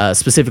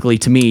 specifically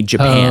to me,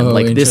 Japan.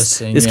 Like this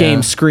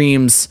game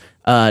screams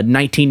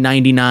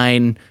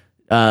 1999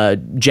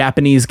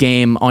 Japanese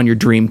game on your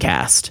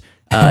Dreamcast.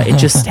 It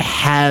just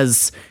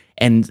has,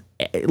 and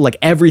like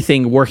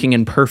everything working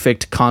in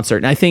perfect concert.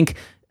 And I think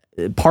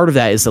part of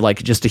that is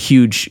like just a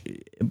huge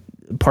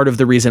part of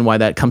the reason why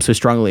that comes so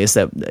strongly is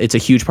that it's a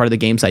huge part of the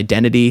game's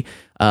identity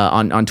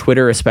on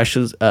Twitter,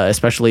 especially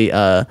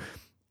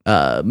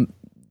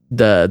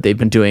they've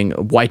been doing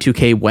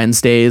Y2K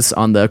Wednesdays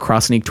on the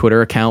CrossNeak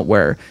Twitter account,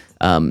 where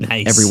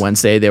every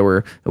Wednesday they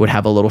would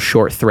have a little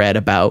short thread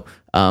about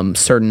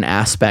certain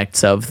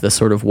aspects of the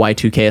sort of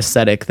Y2K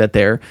aesthetic that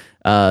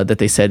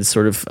they said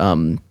sort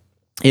of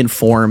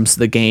informs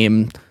the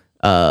game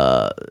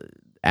at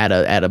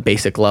a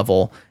basic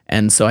level.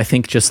 And so I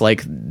think just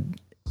like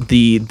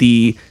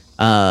the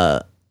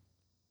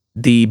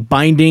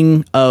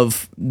binding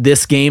of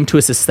this game to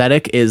its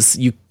aesthetic is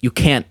you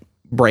can't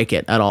break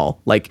it at all.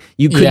 Like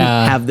you couldn't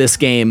have this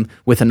game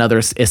with another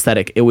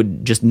aesthetic. It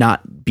would just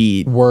not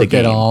be work the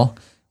game, at all.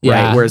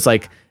 Right. Whereas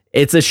like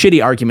it's a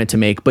shitty argument to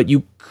make, but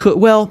you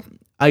could,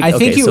 I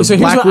think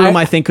Black Room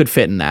I think could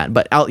fit in that,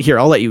 but I'll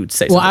let you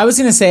say something. Well, I was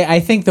going to say, I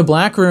think the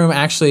Black Room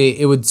actually,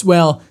 it would,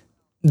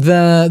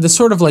 the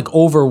sort of like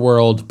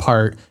overworld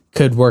part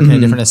could work in a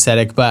different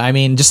aesthetic, but I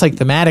mean, just like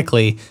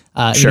thematically,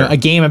 you know, a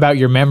game about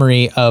your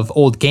memory of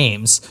old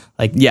games,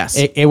 like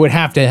it would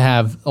have to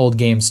have old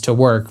games to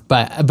work,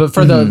 but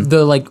for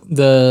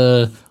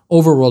the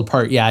overworld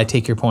part, I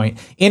take your point.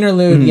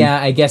 Interlude,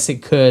 I guess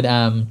it could.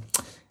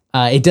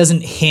 It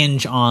doesn't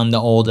hinge on the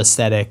old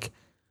aesthetic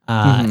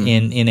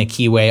in a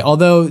key way.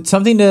 Although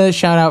something to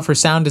shout out for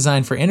sound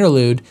design for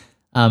Interlude,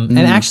 and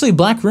actually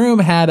Black Room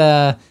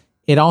had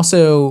it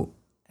also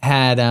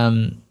had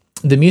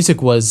the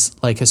music was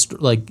like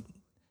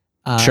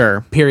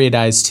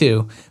periodized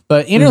too.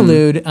 But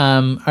Interlude,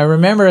 I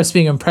remember us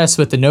being impressed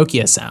with the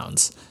Nokia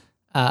sounds.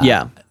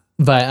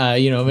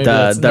 But you know, maybe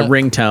the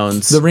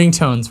ringtones. The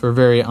ringtones were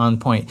very on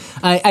point.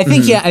 I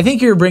think I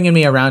think you're bringing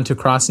me around to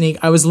CrossNeak.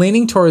 I was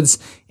leaning towards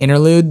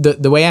Interlude.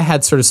 The way I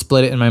had sort of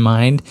split it in my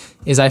mind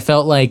is I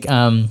felt like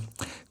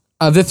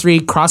of the three,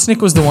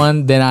 CrossNeak was the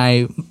one that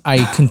I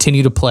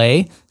continue to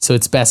play, so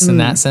it's best in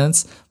that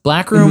sense.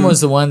 Black Room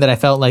was the one that I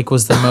felt like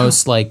was the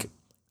most like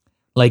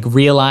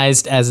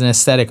realized as an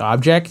aesthetic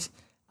object.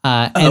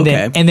 And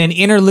then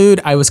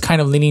Interlude, I was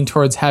kind of leaning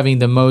towards having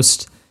the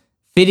most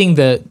fitting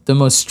the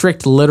most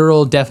strict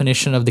literal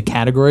definition of the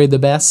category the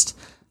best,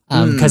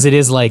 because it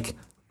is like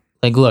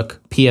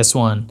look,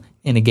 PS1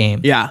 in a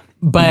game. Yeah.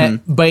 But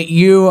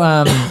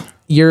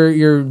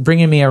you're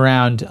bringing me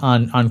around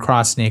on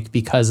CrossNeak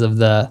because of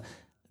the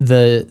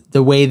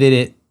way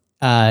that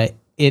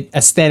it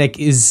aesthetic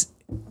is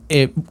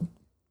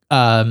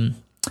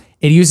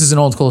it uses an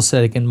old school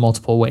aesthetic in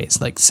multiple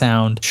ways, like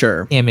sound,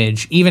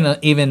 image,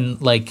 even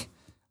like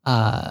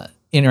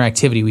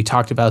interactivity. We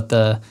talked about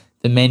the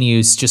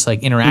menus, just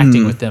like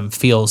interacting with them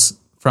feels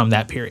from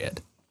that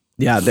period.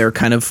 Yeah, they're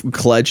kind of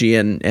kludgy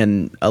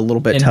and a little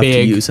bit tough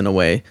to use in a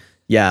way.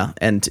 Yeah,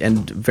 and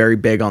very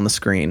big on the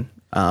screen.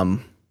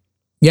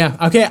 Yeah.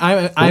 Okay.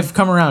 I've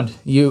come around.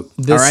 All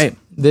right.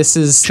 This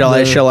is.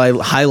 Shall I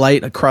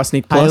highlight a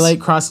CrossNeak Plus? Highlight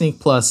CrossNeak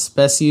Plus.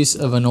 Best use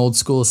of an old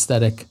school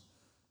aesthetic.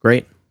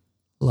 Great.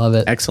 Love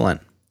it.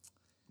 Excellent.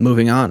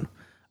 Moving on.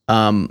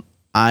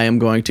 I am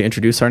going to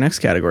introduce our next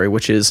category,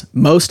 which is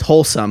most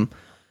wholesome.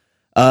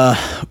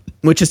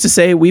 Which is to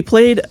say, we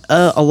played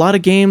a lot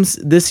of games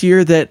this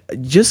year that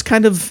just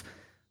kind of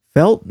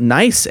felt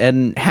nice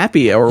and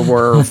happy or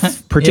were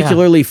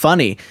particularly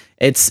funny.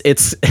 It's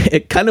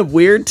kind of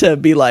weird to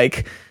be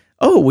like,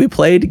 oh, we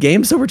played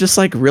games that were just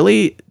like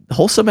really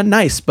wholesome and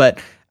nice. But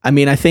I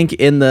mean, I think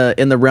in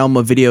the realm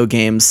of video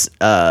games,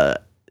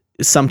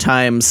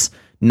 sometimes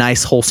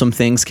nice, wholesome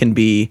things can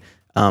be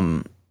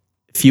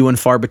few and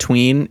far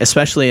between,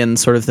 especially in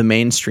sort of the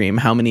mainstream.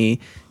 How many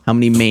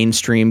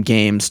mainstream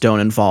games don't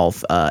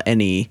involve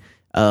any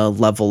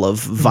level of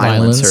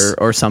violence.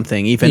 Or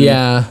something?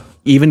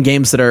 Even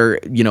games that are,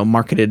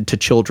 marketed to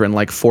children,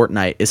 like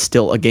Fortnite, is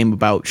still a game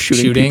about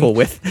shooting people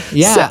with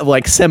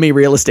like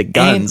semi-realistic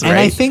guns, right? And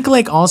I think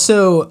like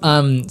also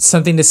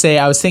something to say,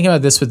 I was thinking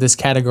about this with this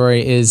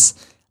category is,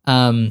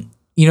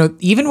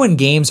 even when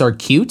games are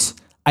cute,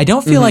 I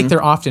don't feel like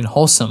they're often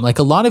wholesome. Like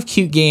a lot of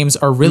cute games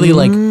are really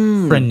like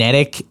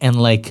frenetic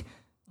and like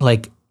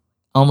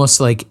almost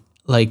like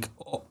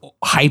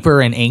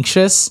hyper and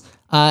anxious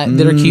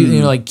that are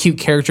cute, like cute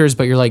characters,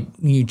 but you're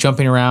you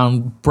jumping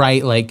around,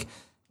 bright, like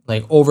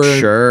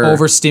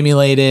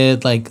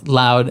overstimulated, like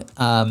loud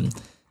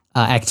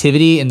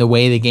activity in the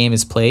way the game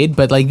is played.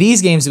 But like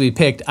these games that we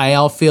picked, I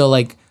all feel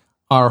like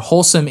are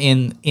wholesome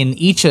in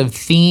each of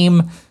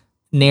theme,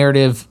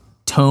 narrative,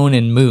 tone,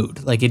 and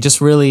mood. Like it just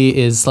really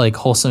is like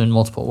wholesome in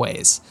multiple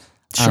ways.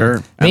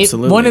 Sure,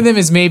 absolutely. One of them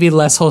is maybe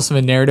less wholesome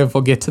in narrative.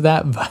 We'll get to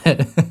that,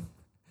 but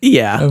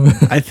yeah,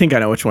 I think I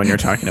know which one you're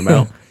talking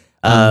about.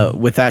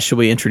 With that, should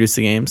we introduce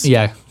the games?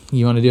 Yeah,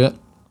 you want to do it?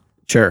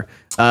 Sure.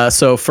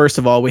 So first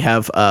of all, we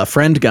have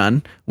Friend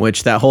Gun,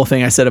 which that whole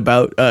thing I said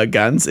about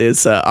guns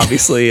is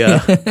obviously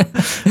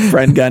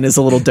Friend Gun is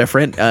a little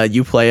different.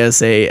 You play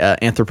as a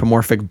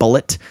anthropomorphic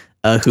bullet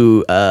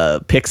who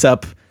picks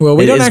up. Well,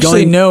 we don't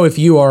actually know if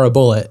you are a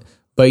bullet,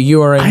 but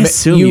you are. I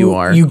assume you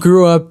are. You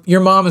grew up.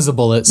 Your mom is a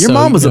bullet. Your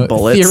mom was a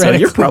bullet, so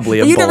you're probably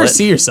a bullet. You never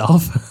see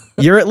yourself.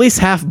 You're at least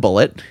half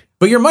bullet,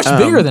 but you're much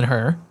bigger than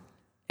her,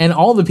 and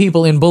all the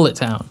people in Bullet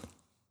Town.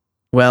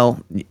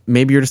 Well,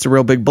 maybe you're just a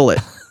real big bullet.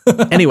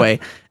 Anyway,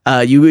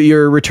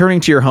 you're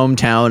returning to your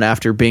hometown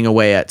after being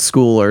away at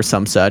school or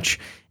some such,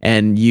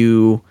 and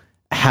you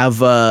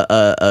have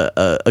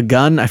a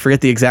gun. I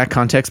forget the exact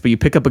context, but you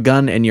pick up a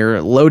gun and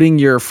you're loading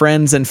your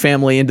friends and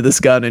family into this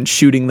gun and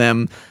shooting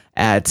them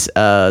at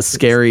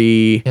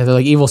scary. Yeah, they're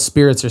like evil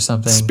spirits or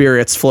something.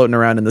 Spirits floating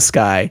around in the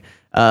sky.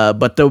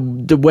 But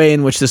the way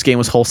in which this game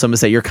was wholesome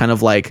is that you're kind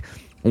of like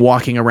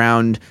walking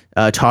around,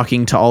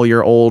 talking to all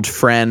your old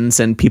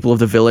friends and people of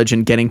the village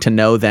and getting to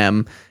know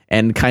them,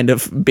 and kind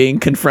of being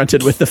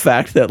confronted with the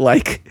fact that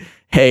like,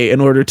 hey,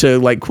 in order to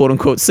like quote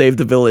unquote save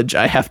the village,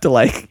 I have to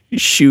like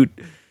shoot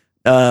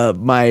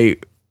my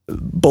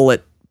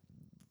bullet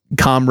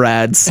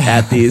comrades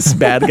at these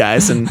bad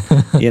guys, and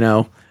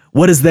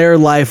what is their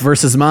life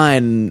versus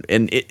mine,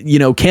 and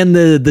can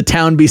the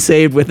town be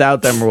saved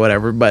without them or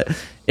whatever. But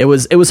it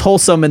was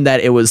wholesome in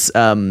that it was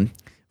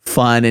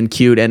fun and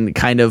cute and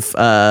kind of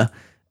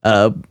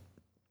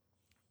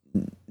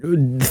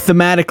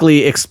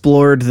thematically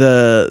explored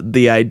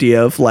the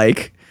idea of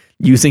like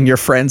using your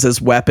friends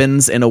as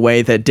weapons in a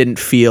way that didn't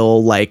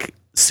feel like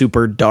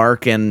super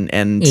dark and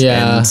and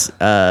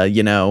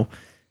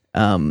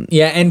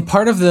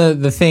part of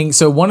the thing,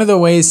 so one of the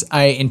ways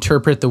I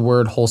interpret the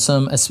word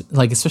wholesome,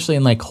 like especially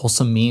in like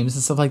wholesome memes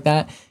and stuff like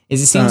that,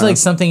 is it seems like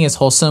something is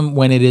wholesome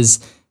when it is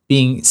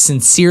being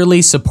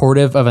sincerely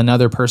supportive of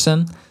another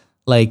person,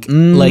 like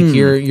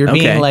you're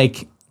being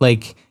like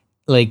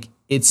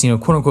it's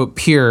quote unquote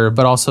pure,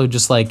 but also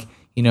just like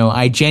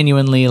I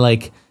genuinely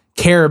like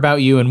care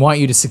about you and want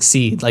you to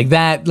succeed, like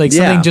that, like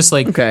something just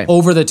like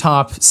over the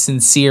top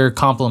sincere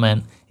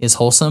compliment is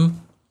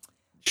wholesome.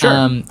 Sure,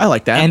 I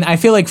like that. And I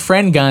feel like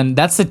Friend Gun,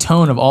 that's the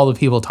tone of all the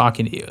people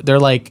talking to you. They're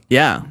like,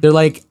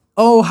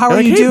 oh, how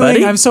are you doing?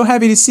 Buddy? I'm so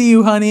happy to see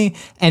you, honey.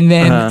 And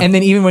then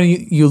even when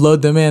you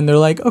load them in, they're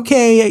like,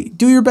 okay,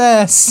 do your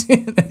best.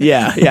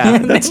 Yeah,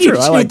 that's true.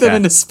 I like that. Shoot them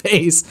into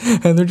space,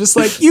 and they're just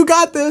like, you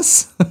got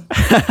this.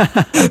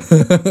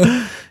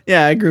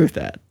 Yeah, I agree with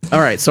that. All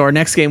right, so our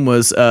next game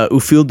was Au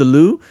Fil de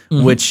l'Eau,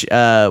 which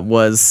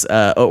was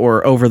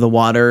or Over the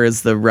Water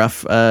is the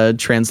rough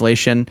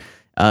translation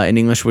in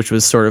English, which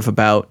was sort of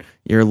about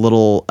your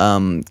little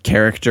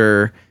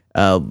character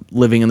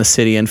living in the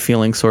city and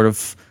feeling sort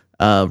of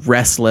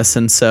restless,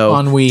 and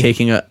so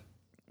taking a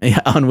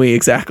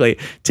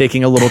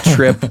little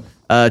trip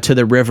to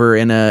the river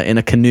in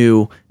a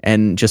canoe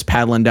and just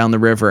paddling down the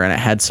river, and it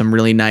had some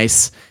really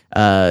nice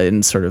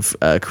and sort of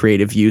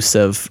creative use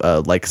of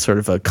like sort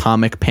of a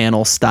comic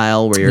panel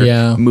style where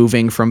you're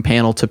moving from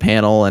panel to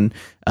panel, and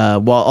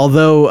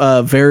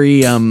although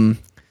very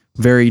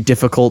very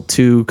difficult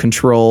to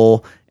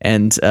control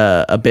and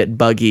a bit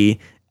buggy,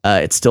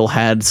 it still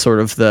had sort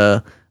of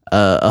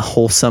a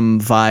wholesome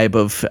vibe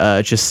of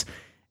just.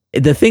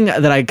 The thing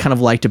that I kind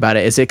of liked about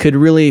it is it could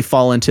really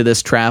fall into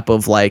this trap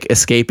of like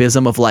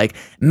escapism of like,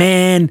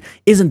 man,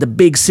 isn't the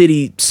big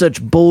city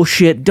such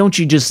bullshit? Don't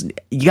you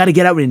got to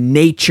get out in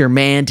nature,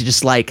 man, to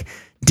just like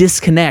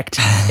disconnect.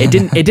 It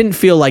didn't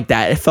feel like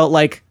that. It felt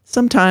like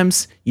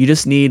sometimes you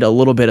just need a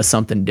little bit of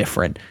something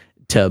different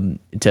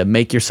to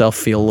make yourself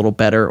feel a little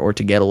better or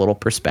to get a little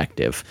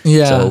perspective.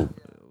 Yeah. So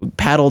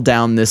paddle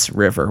down this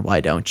river,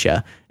 why don't you?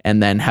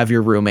 And then have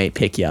your roommate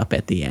pick you up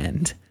at the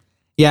end.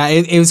 Yeah,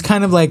 it was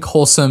kind of like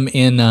wholesome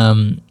in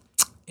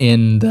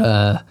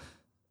it's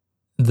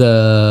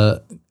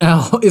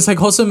like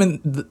wholesome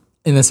in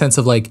the sense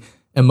of like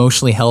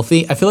emotionally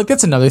healthy. I feel like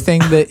that's another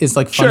thing that is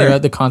like funny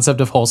about the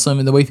concept of wholesome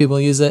and the way people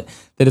use it.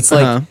 That it's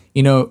like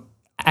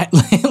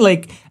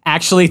like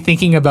actually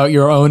thinking about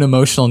your own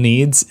emotional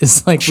needs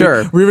is like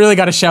we really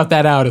got to shout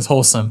that out as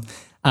wholesome.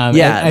 I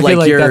feel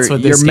like that's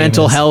what this your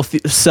mental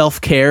health,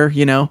 self-care.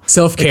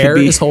 Self-care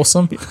is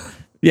wholesome.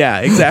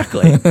 Yeah,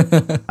 exactly.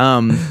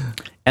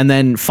 And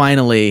then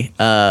finally,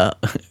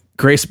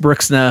 Grace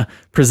Brooksna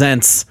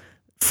presents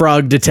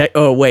Frog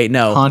Detective. Oh wait,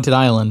 no, Haunted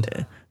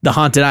Island. The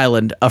Haunted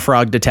Island, a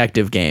frog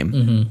detective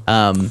game,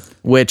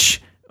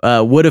 which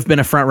would have been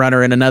a front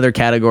runner in another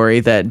category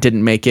that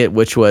didn't make it,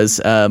 which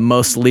was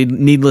most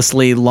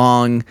needlessly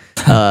long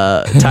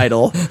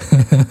title.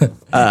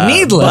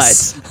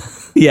 Needless.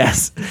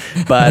 Yes,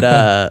 but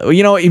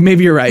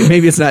maybe you're right.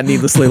 Maybe it's not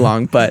needlessly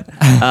long, but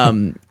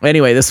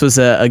anyway, this was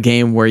a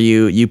game where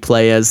you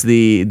play as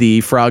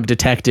the frog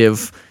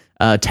detective,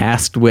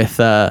 tasked with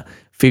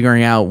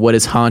figuring out what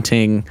is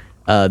haunting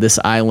this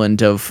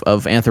island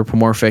of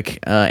anthropomorphic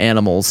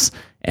animals,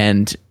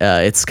 and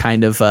it's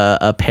kind of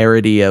a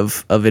parody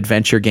of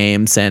adventure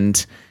games,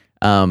 and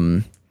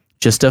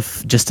just a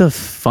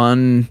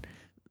fun,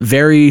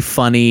 very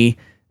funny,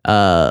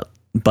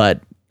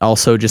 but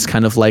also just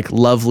kind of like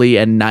lovely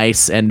and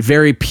nice and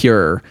very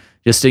pure.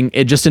 Just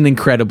an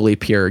incredibly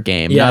pure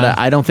game. Yeah.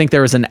 I don't think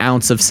there was an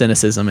ounce of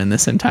cynicism in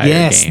this entire game.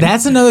 Yes,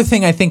 that's another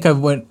thing I think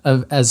of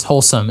as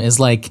wholesome is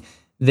like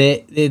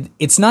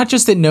it's not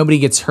just that nobody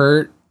gets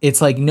hurt.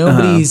 It's like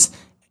nobody's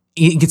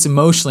gets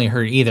emotionally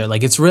hurt either.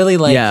 Like it's really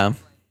like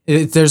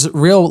there's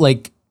real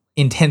like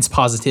intense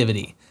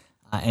positivity,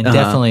 and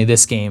definitely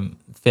this game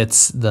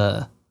fits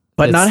the.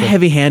 But not a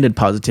heavy-handed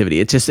positivity.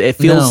 It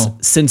feels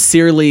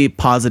sincerely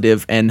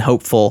positive and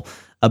hopeful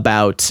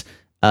about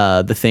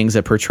the things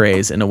it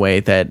portrays in a way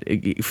that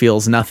it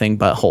feels nothing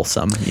but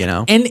wholesome,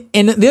 And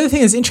the other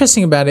thing that's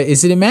interesting about it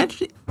is it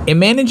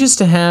manages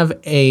to have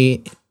a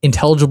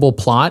intelligible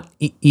plot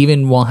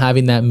even while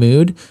having that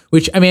mood.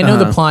 Which I know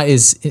the plot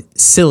is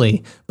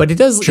silly, but it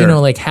does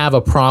like have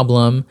a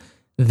problem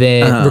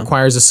that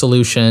requires a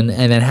solution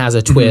and then has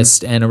a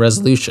twist and a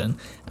resolution,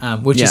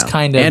 which is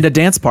kind of... And a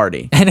dance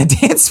party. And a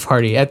dance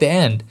party at the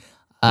end.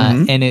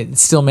 And it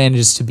still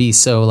manages to be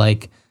so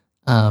like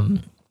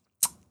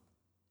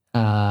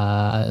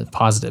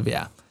positive,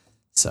 yeah.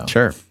 So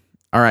sure.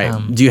 All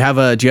right. Do you have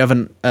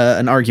an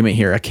argument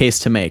here, a case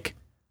to make?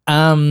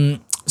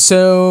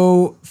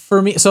 So for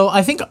me,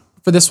 I think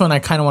for this one, I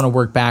kind of want to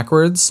work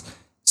backwards.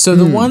 So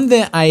the one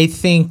that I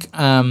think...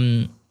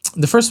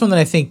 the first one that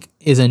I think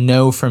is a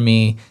no for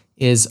me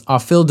is Au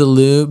Fil de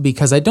L'eau,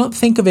 because I don't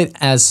think of it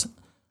as...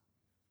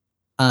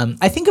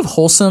 I think of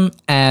wholesome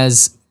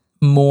as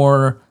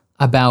more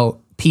about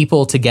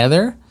people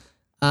together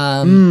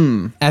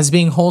as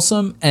being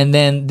wholesome. And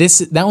then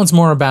that one's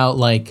more about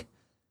like...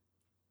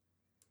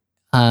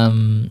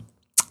 in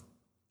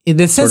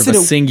the sense sort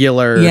of a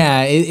singular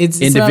it's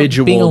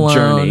individual being alone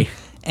journey.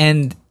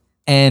 And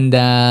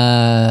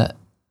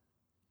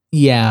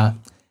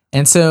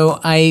And so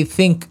I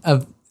think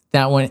of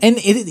that one, and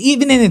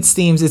even in its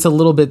themes, it's a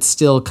little bit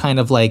still kind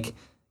of like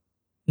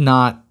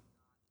not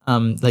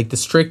like the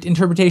strict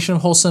interpretation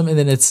of wholesome, and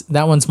then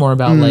that one's more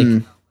about like,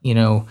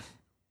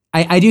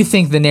 I do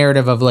think the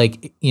narrative of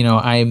like,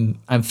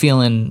 I'm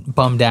feeling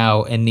bummed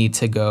out and need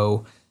to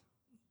go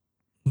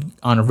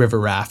on a river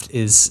raft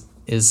is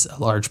a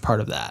large part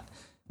of that.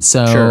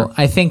 So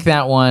I think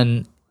that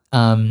one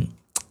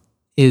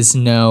is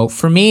no.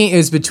 For me, it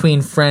was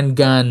between Friend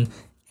Gun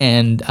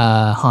and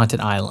Haunted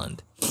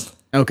Island.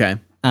 Okay.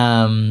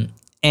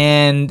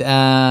 And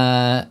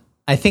I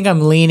think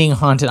I'm leaning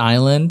Haunted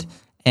Island,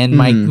 and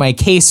my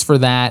case for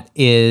that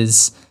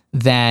is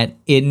that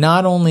it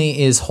not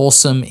only is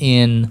wholesome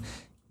in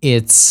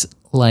its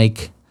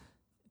like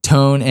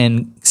tone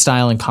and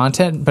style and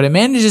content, but it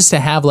manages to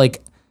have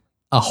like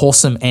a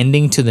wholesome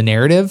ending to the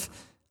narrative.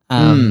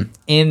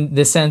 In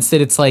the sense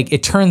that it's like,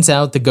 it turns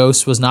out the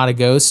ghost was not a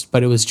ghost,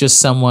 but it was just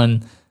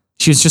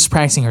she was just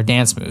practicing her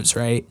dance moves,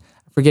 right?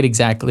 I forget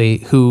exactly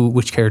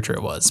which character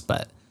it was,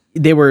 but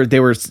they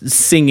were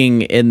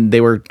singing and they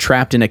were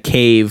trapped in a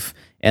cave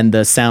and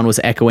the sound was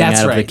echoing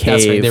out of the cave.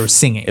 That's right. They were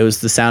singing. It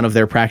was the sound of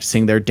their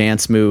practicing their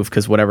dance move,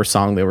 because whatever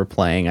song they were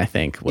playing, I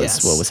think,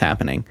 was what was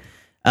happening.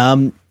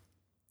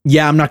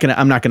 Yeah, I'm not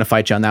gonna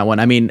fight you on that one.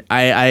 I mean,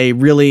 I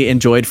really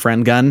enjoyed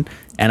Friend Gun,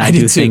 and I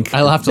do think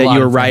I laughed a lot that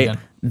you were right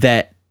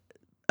that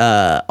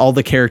all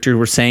the characters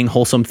were saying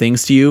wholesome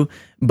things to you,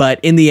 but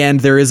in the end,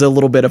 there is a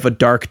little bit of a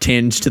dark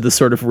tinge to the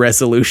sort of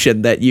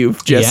resolution that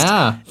you've just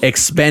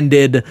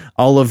expended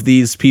all of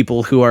these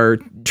people who are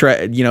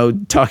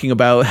talking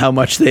about how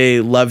much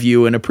they love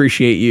you and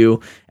appreciate you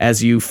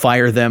as you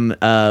fire them,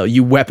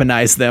 you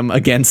weaponize them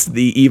against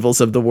the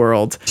evils of the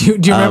world. Do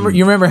you remember?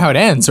 You remember how it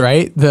ends,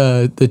 right?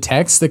 The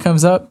text that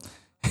comes up.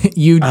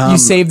 You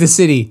save the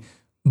city,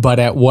 but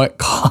at what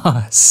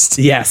cost?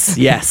 Yes.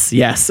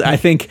 I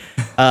think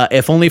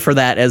if only for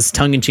that, as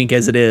tongue in cheek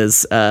as it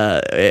is,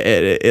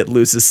 it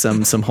loses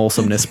some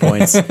wholesomeness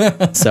points.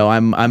 So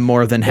I'm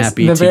more than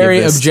happy to the very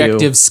give this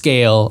objective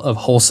scale of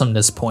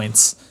wholesomeness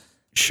points.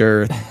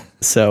 Sure.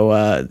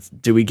 So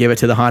do we give it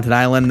to the Haunted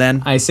Island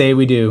then? I say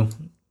we do.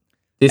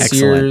 This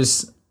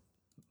year's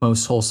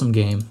most wholesome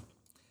game.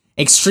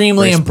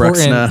 Extremely Grace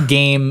important Bruxner.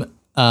 game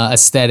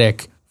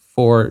aesthetic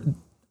for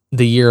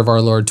the year of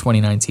our Lord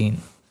 2019.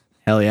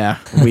 Hell yeah.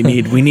 We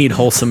need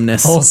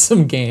wholesomeness.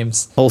 Wholesome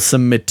games.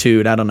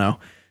 Wholesomeitude. I don't know.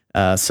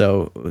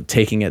 So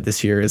taking it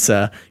this year is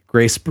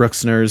Grace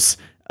Bruxner's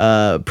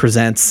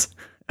presents.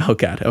 Oh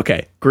God.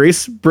 Okay.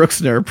 Grace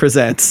Bruxner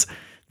presents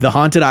The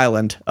Haunted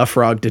Island, A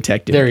Frog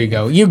Detective. There you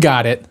go. You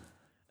got it.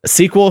 A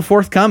sequel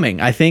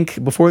forthcoming, I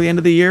think, before the end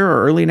of the year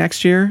or early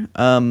next year.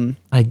 I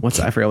forget what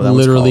that was called.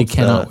 Literally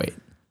cannot wait.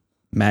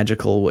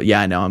 Magical. Yeah,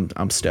 I know.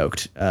 I'm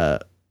stoked.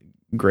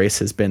 Grace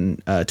has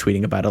been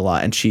tweeting about it a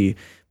lot, and she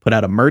put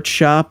out a merch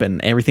shop,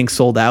 and everything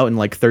sold out in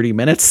like 30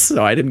 minutes.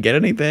 So I didn't get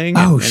anything.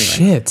 Oh, anyway.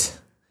 Shit.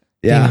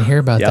 Yeah. Didn't even hear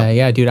about that.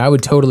 Yeah, dude, I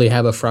would totally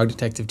have a Frog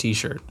Detective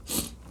t-shirt.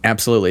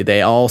 Absolutely.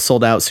 They all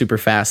sold out super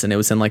fast, and it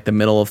was in like the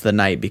middle of the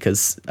night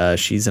because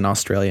she's an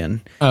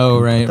Australian. Oh,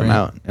 right. Put them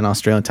out in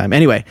Australian time.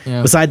 Anyway,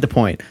 beside the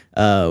point,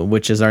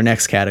 which is our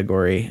next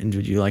category. And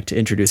would you like to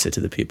introduce it to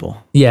the people?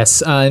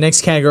 Yes.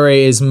 Next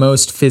category is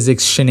most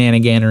physics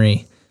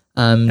shenaniganery.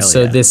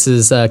 So this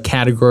is a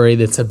category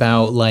that's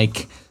about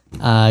like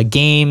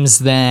games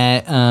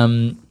that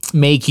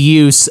make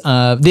use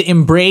of, that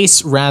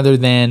embrace rather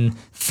than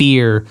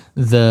fear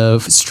the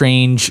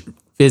strange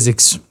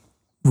physics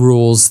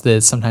rules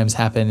that sometimes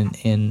happen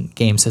in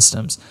game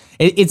systems.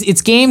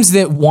 It's games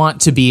that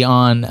want to be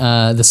on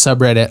the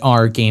subreddit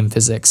are game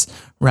physics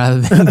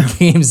rather than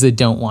games that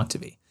don't want to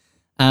be.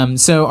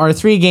 So our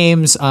three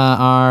games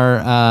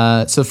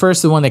are so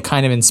first the one that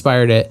kind of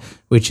inspired it,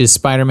 which is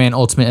Spider-Man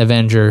Ultimate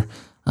Avenger,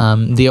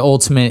 the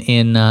ultimate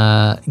in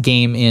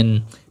game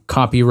in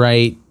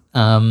copyright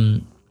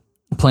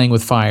playing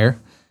with fire.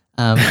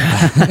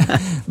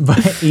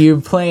 But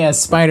you play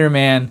as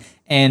Spider-Man,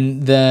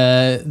 and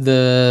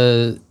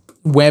the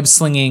web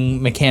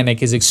slinging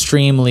mechanic is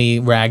extremely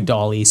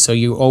ragdoll-y, so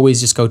you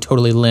always just go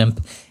totally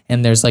limp,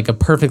 and there's like a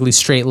perfectly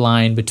straight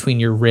line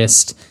between your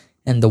wrist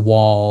and the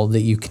wall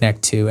that you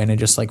connect to, and it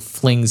just like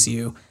flings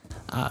you.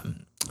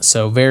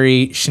 So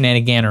very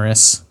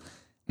shenaniganerous.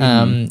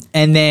 And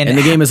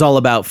the game is all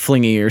about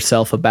flinging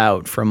yourself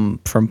about from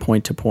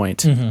point to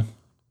point.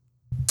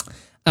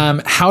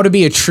 How to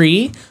Be a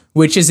Tree,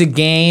 which is a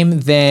game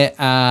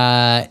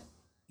that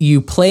you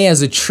play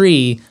as a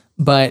tree,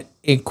 but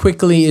it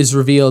quickly is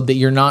revealed that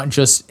you're not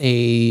just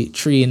a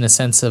tree in the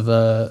sense of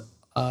a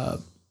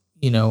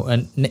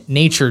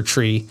nature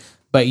tree,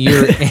 but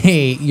you're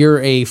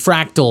a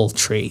fractal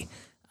tree,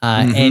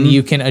 and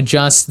you can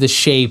adjust the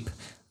shape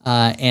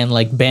and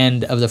like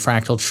bend of the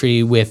fractal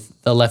tree with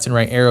the left and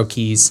right arrow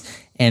keys.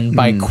 And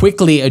by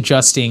quickly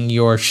adjusting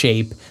your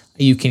shape,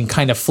 you can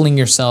kind of fling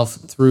yourself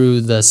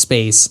through the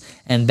space,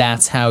 and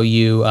that's how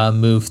you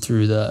move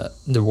through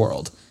the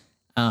world.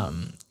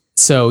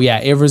 So yeah,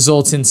 it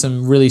results in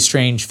some really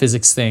strange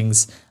physics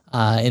things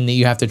in that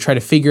you have to try to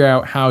figure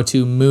out how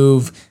to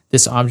move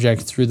this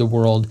object through the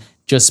world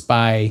just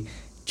by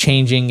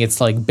changing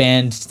its like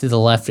bend to the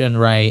left and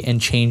right,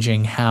 and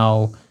changing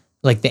how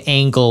like the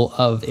angle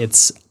of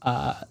its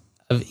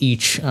of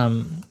each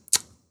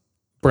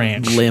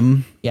branch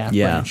limb.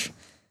 Branch.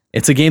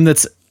 It's a game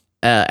that's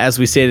as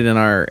we stated in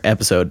our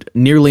episode,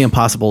 nearly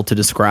impossible to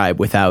describe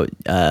without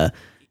the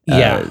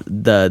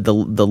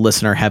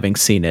listener having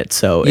seen it.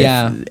 So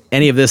if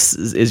any of this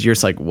is you're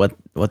just like, what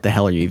the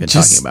hell are you even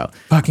talking about?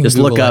 Just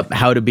Google look up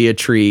How to Be a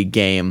Tree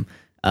game,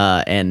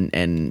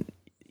 and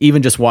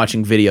even just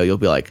watching video, you'll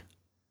be like,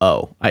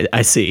 oh,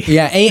 I see.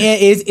 Yeah,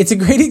 it's a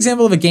great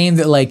example of a game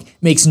that like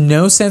makes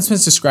no sense when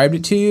it's described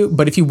it to you,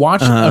 but if you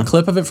watch a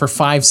clip of it for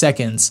 5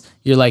 seconds,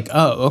 you're like,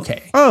 oh,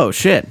 okay. Oh,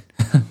 shit.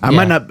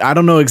 I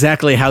don't know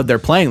exactly how they're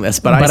playing this,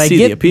 but I see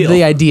the appeal.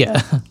 The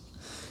idea.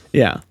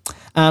 Yeah.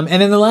 And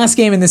then the last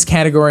game in this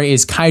category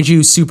is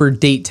Kaiju Super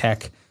Date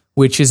Tech,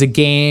 which is a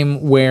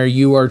game where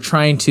you are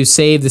trying to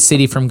save the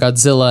city from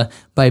Godzilla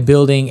by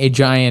building a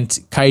giant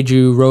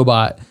kaiju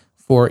robot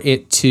for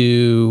it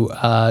to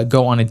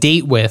go on a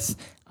date with.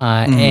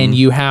 And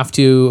you have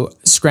to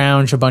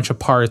scrounge a bunch of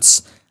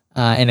parts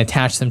and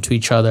attach them to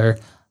each other.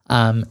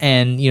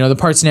 And, the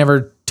parts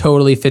never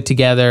totally fit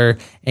together,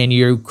 and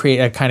you create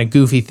a kind of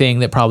goofy thing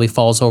that probably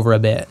falls over a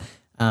bit,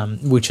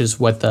 which is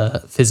what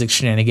the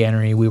physics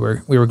shenaniganery we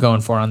were going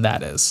for on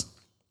that is.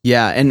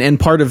 Yeah, and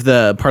part of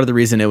the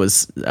reason it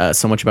was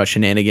so much about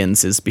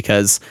shenanigans is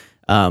because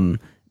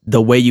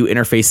the way you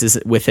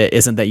interface with it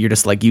isn't that you're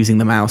just like using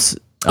the mouse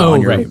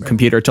on your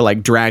computer to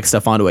like drag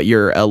stuff onto it.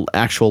 You're an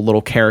actual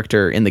little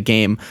character in the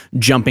game,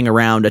 jumping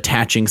around,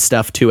 attaching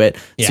stuff to it.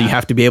 Yeah. So you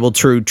have to be able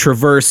to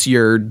traverse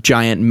your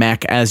giant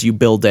mech as you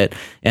build it,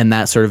 and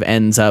that sort of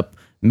ends up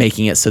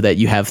making it so that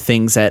you have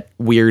things at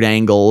weird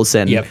angles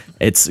and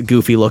it's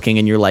goofy looking,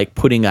 and you're like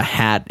putting a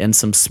hat and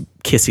some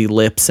kissy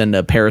lips and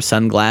a pair of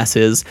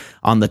sunglasses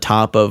on the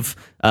top of.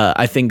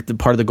 I think the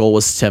part of the goal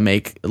was to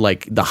make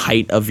like the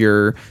height of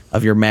your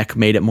mech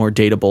made it more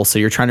dateable. So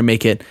you're trying to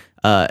make it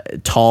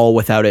tall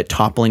without it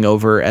toppling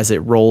over as it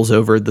rolls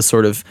over the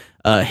sort of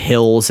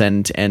hills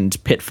and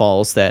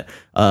pitfalls that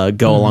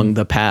go along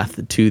the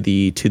path to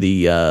the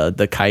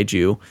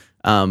kaiju.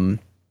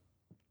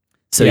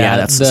 So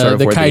that's sort of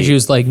the where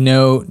kaiju's like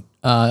no.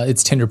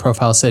 Its Tinder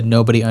profile said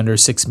nobody under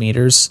 6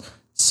 meters.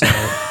 So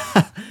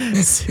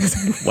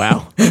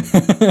wow.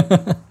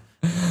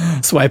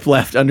 Swipe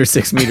left, under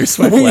 6 meters,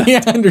 swipe left.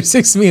 Yeah, under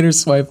 6 meters,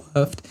 swipe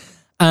left.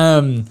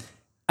 So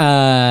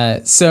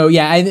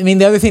yeah, I mean,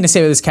 the other thing to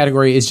say about this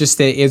category is just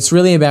that it's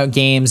really about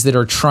games that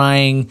are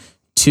trying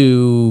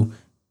to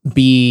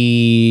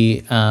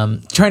be,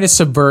 trying to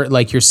subvert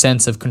like your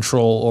sense of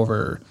control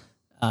over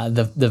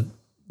the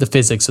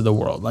physics of the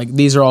world. Like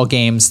these are all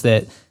games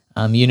that,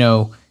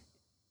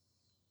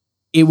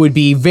 it would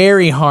be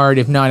very hard,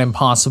 if not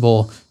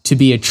impossible, to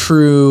be a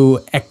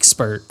true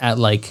expert at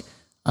like,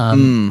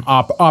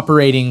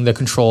 operating the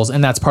controls,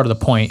 and that's part of the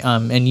point.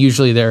 And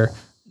usually they're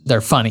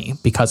funny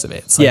because of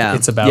it. It's like,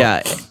 it's about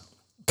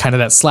kind of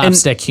that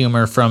slapstick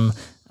humor from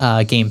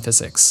game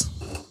physics.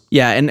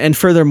 Yeah, and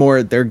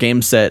furthermore, they're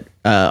games that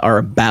are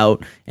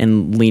about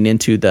and lean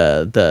into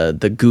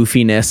the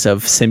goofiness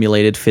of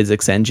simulated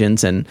physics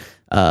engines and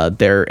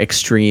their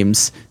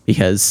extremes,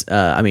 because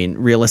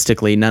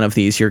realistically, none of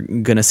these you're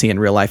going to see in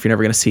real life. You're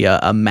never going to see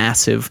a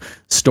massive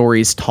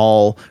stories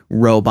tall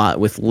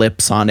robot with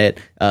lips on it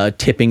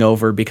tipping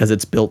over because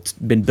it's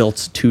been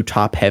built too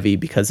top heavy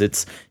because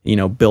it's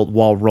built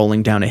while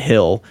rolling down a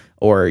hill.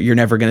 Or you're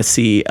never going to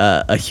see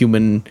a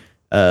human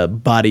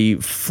body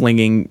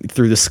flinging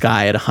through the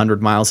sky at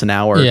 100 miles an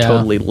hour,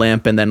 totally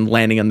limp, and then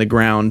landing on the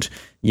ground,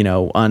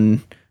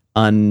 unfazed,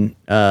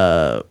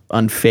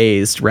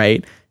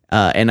 right?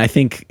 And I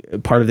think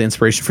part of the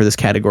inspiration for this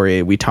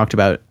category we talked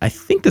about, I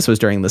think this was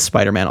during the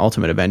Spider-Man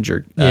Ultimate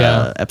Avenger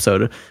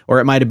episode, or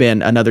it might have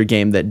been another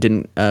game that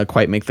didn't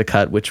quite make the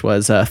cut, which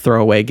was a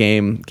Throwaway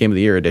Game of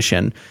the Year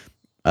edition,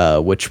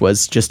 which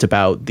was just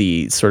about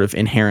the sort of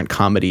inherent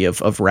comedy of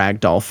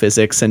ragdoll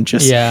physics and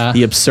just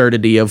the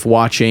absurdity of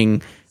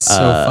watching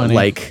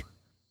like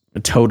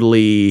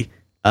totally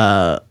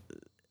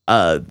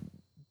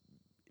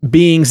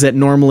beings that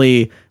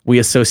normally we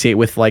associate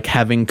with like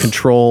having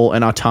control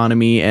and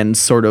autonomy and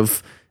sort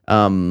of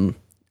I'm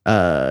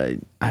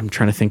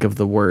trying to think of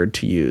the word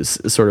to use,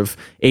 sort of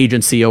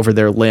agency over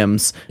their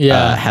limbs,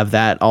 have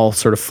that all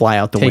sort of fly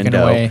out the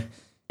window away.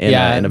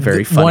 In a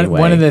very funny way.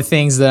 One of the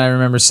things that I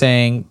remember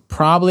saying,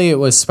 probably it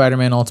was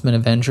Spider-Man Ultimate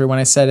Avenger when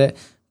I said it,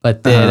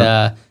 but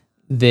that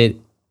it's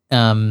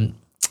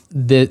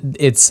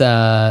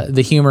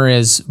the humor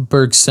is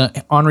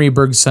Henri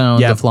Bergson,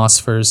 the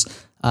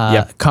philosopher's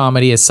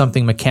comedy is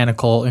something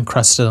mechanical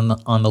encrusted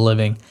on the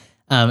living.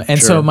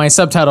 So my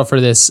subtitle for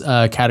this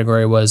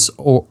category was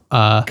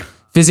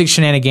physics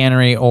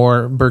shenaniganery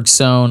or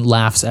Bergson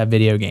laughs at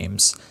video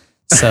games.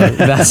 So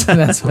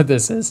that's what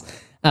this is.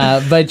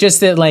 But just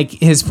that, like,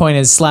 his point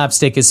is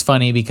slapstick is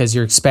funny because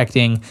you're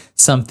expecting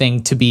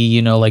something to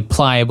be, like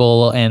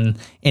pliable and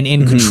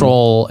in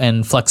control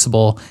and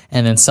flexible,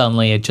 and then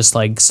suddenly it just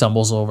like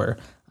stumbles over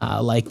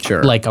like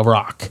a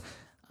rock.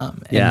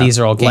 And these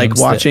are all games like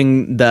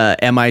watching the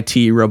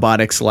MIT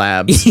robotics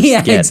labs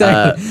get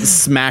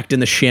smacked in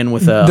the shin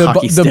with a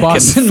hockey stick. The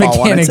Boston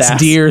Mechanics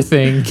deer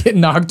thing get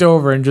knocked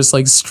over and just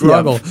like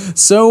struggle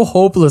so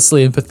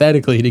hopelessly and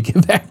pathetically to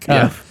get back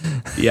up.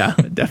 Yeah,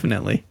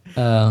 definitely.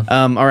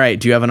 All right.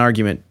 Do you have an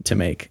argument to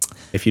make?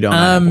 If you don't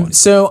have one.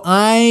 So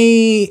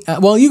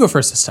you go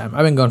first this time.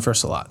 I've been going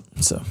first a lot.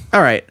 So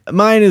all right,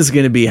 mine is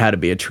going to be How to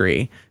Be a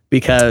Tree,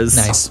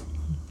 because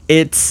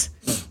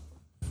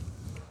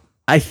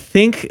I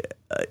think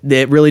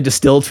it really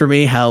distilled for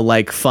me how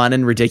like fun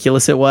and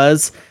ridiculous it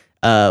was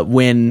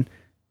when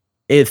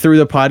through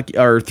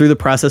the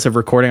process of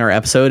recording our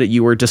episode,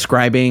 you were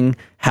describing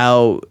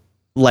how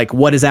like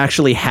what is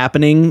actually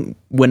happening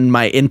when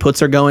my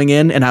inputs are going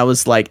in, and I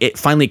was like, it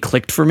finally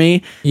clicked for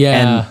me.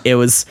 And it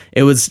was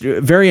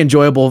very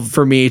enjoyable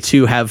for me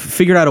to have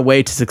figured out a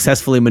way to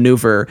successfully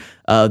maneuver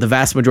the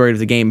vast majority of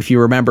the game. If you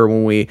remember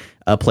when we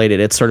played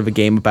it, it's sort of a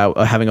game about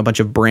having a bunch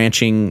of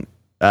branching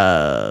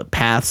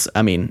paths.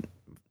 I mean,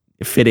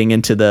 fitting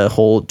into the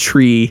whole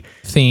tree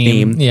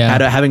theme.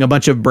 Having a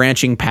bunch of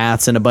branching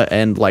paths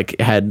and like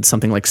had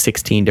something like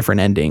 16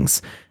 different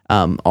endings,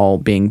 all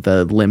being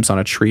the limbs on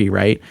a tree,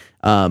 right?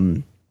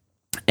 And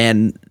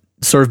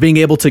sort of being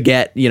able to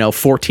get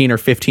 14 or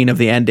 15 of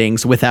the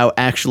endings without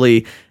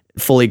actually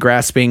fully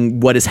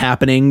grasping what is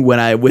happening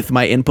with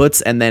my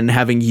inputs, and then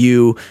having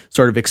you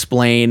sort of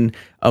explain,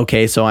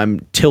 okay, so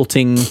I'm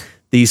tilting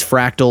these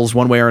fractals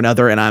one way or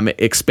another, and I'm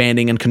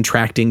expanding and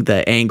contracting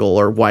the angle,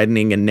 or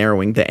widening and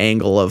narrowing the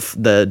angle of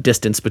the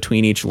distance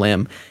between each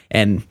limb,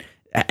 and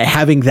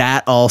having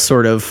that all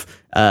sort of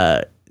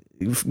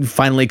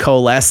finally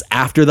coalesce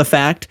after the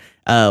fact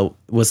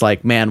was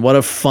like, man, what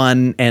a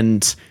fun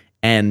and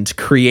and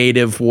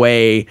creative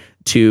way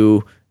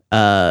to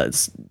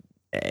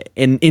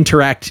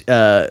interact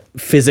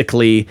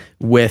physically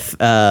with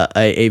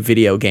a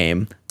video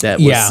game that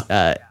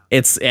was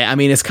it's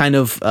kind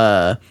of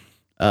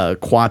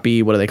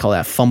quappy. What do they call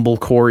that?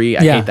 Fumblecore.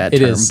 I hate that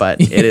term, but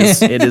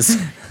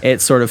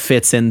it sort of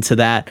fits into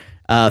that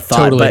thought,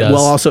 totally but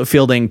while also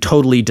feeling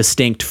totally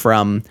distinct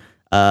from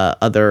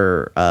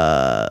other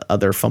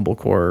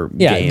Fumblecore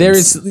games.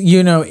 There's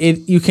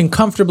you can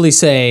comfortably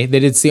say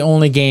that it's the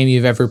only game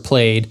you've ever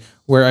played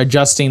where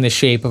adjusting the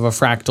shape of a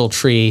fractal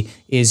tree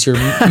is your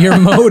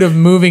mode of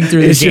moving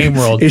through the game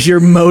world. Is your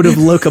mode of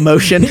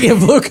locomotion.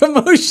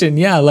 Locomotion,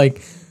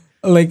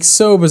 like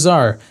so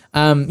bizarre.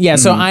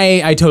 So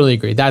I totally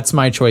agree. That's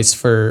my choice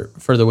for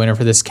the winner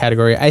for this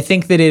category. I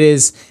think that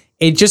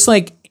it just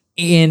like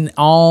in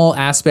all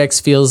aspects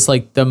feels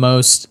like the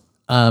most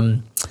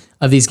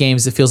of these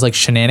games, it feels like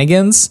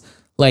shenanigans,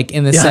 like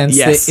in the sense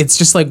that it's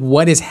just like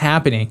what is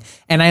happening.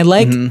 And I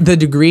like the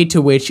degree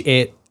to which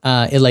it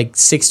like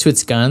sticks to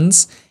its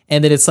guns,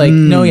 and that it's like,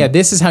 no,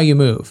 this is how you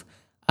move.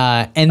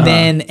 And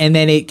then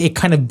it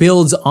kind of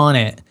builds on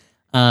it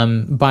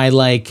by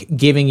like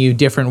giving you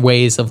different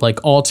ways of like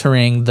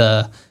altering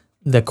the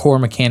core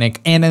mechanic,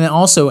 and then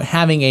also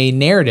having a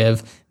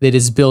narrative that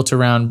is built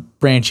around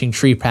branching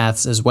tree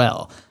paths as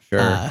well.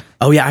 Sure.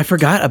 I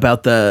forgot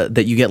about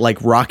that you get like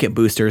rocket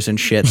boosters and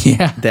shit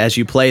that as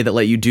you play that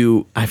let you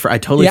do. I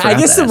totally forgot. I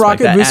guess the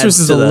rocket boosters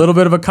is a little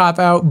bit of a cop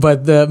out,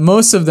 but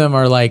most of them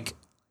are like.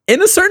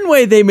 In a certain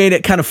way, they made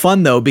it kind of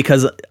fun though,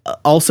 because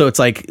also it's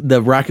like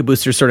the rocket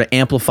booster sort of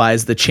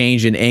amplifies the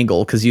change in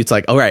angle, because it's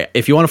like, all right,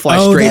 if you want to fly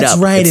straight up,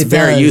 it's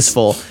very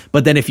useful.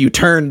 But then if you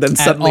turn, then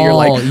suddenly you're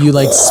like, you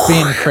like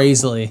spin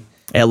crazily.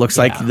 It looks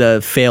like the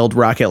failed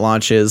rocket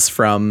launches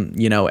from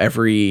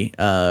every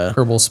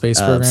Kerbal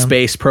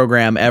space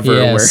program ever,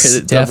 where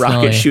the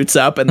rocket shoots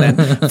up and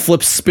then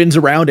spins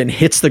around and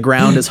hits the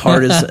ground as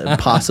hard as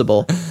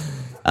possible.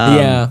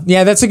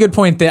 That's a good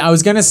point. That I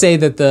was gonna say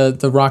that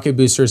the rocket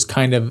boosters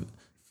kind of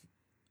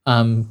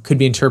could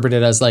be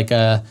interpreted as like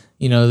the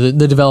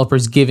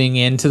developers giving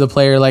in to the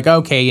player, like,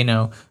 okay,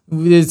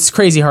 it's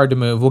crazy hard to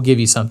move, we'll give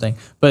you something.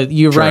 But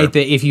you're right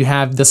that if you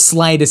have the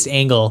slightest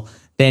angle,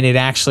 then it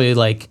actually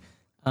like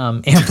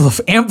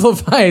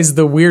amplifies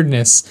the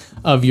weirdness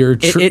of your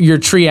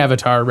tree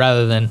avatar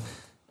rather than.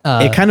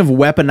 It kind of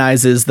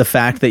weaponizes the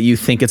fact that you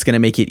think it's going to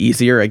make it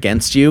easier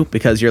against you,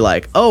 because you're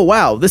like, oh,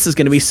 wow, this is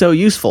going to be so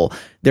useful.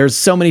 There's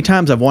so many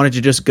times I've wanted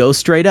to just go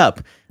straight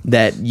up,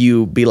 that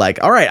you be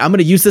like, all right, I'm going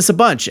to use this a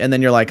bunch. And then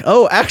you're like,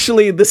 oh,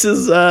 actually, this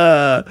is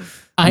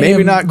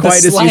maybe not quite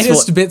as useful.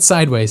 Slightest bit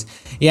sideways.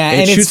 Yeah.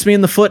 It shoots me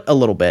in the foot a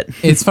little bit.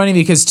 It's funny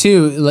because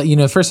too,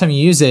 the first time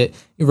you use it,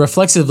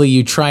 reflexively,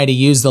 you try to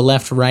use the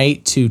left,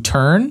 right to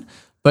turn.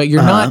 But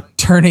you're not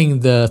turning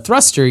the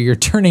thruster, you're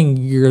turning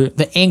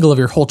the angle of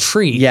your whole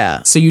tree.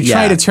 Yeah. So you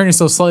try to turn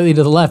yourself slightly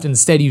to the left,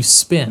 instead you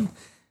spin.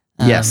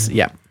 Yes,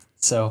 yeah.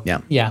 So,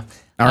 yeah.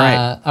 All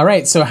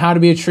right. So How to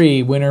Be a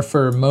Tree, winner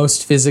for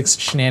most physics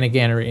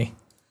shenaniganery.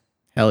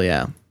 Hell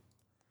yeah.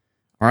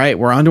 All right,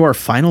 we're on to our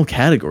final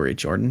category,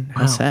 Jordan.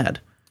 How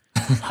sad.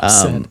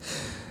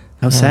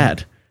 How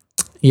sad.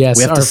 Yes.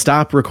 We have to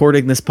stop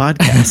recording this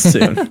podcast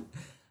soon.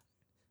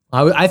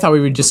 I thought we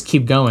would just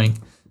keep going.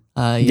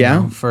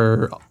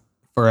 For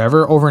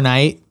forever,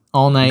 overnight,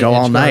 all night. Go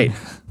all night.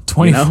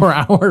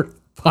 24-hour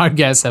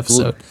podcast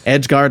episode.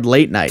 Edgeguard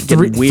late night.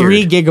 Getting weird.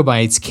 3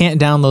 gigabytes.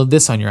 Can't download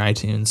this on your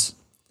iTunes.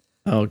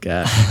 Oh,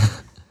 God.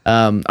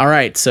 All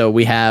right. So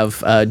we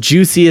have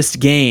Juiciest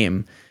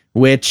Game,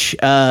 which,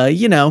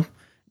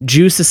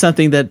 juice is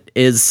something that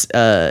is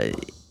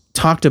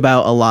talked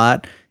about a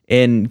lot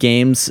in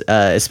games,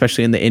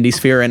 especially in the indie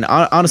sphere. And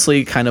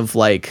honestly, kind of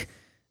like,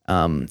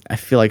 I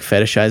feel like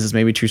fetishize is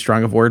maybe too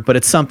strong of a word, but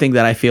it's something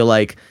that I feel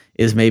like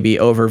is maybe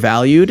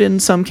overvalued in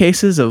some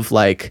cases, of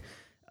like,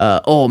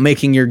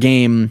 making your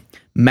game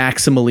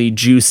maximally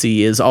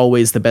juicy is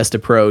always the best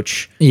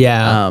approach.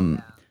 Yeah.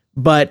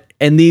 But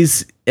in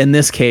this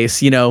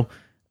case,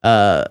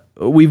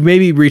 we've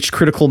maybe reached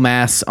critical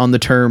mass on the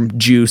term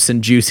juice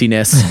and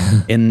juiciness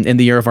in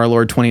the year of our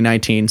Lord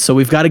 2019. So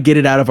we've got to get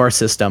it out of our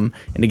system,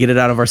 and to get it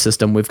out of our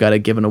system, we've got to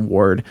give an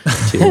award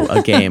to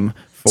a game.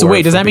 So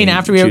wait, does that mean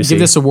after we give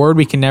this award,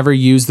 we can never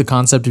use the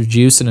concept of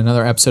juice in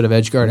another episode of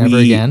Edgeguard ever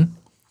again?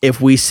 If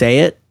we say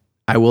it,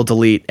 I will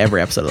delete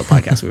every episode of the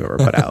podcast we've ever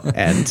put out,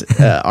 and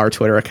our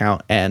Twitter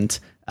account, and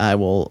I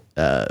will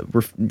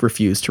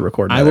refuse to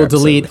record. I will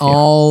delete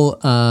all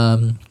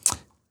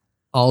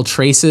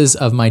traces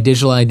of my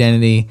digital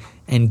identity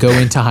and go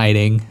into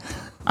hiding.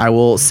 I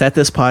will set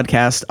this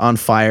podcast on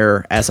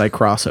fire as I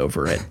cross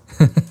over it.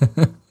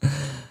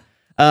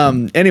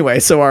 Anyway,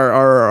 so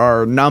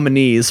our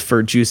nominees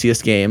for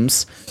Juiciest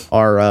Games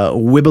are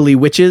Wibbly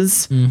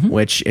Witches,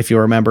 which, if you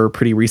remember,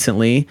 pretty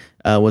recently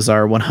was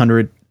our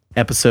 100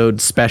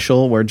 episode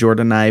special where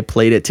Jordan and I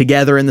played it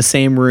together in the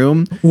same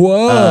room.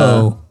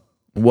 Whoa,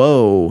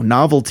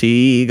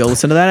 novelty! Go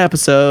listen to that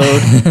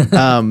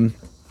episode.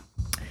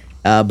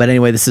 But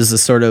anyway, this is a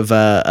sort of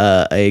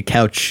a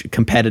couch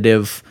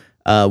competitive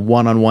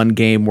one-on-one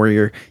game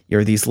where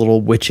you're these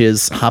little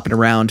witches hopping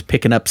around,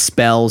 picking up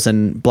spells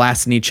and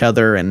blasting each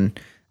other, and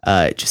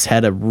it just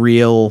had a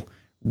real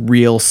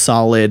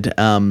solid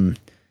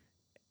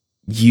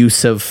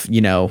use of,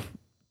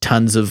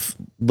 tons of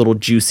little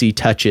juicy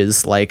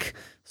touches, like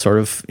sort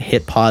of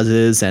hit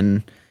pauses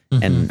and I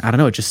don't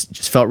know, it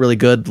just felt really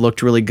good,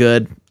 looked really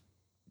good,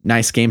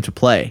 nice game to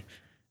play.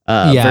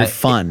 Very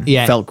fun.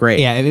 Felt great.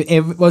 Yeah,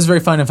 it was very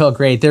fun and felt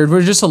great. There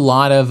were just a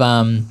lot of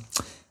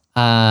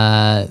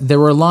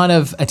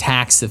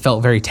attacks that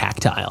felt very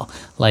tactile.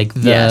 Like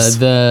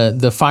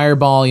the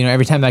fireball,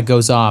 every time that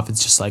goes off,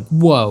 it's just like,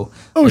 whoa.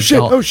 Oh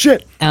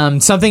shit.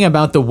 Something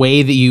about the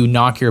way that you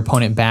knock your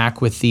opponent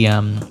back with the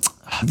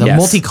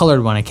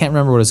multicolored one. I can't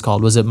remember what it's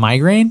called. Was it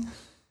Migraine?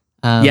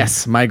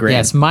 Yes, Migraine.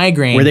 Yes,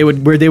 Migraine.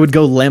 Where they would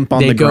go limp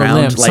on the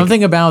ground. Like,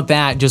 something about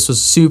that just was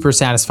super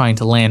satisfying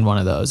to land one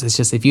of those. It's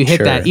just, if you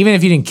hit that, even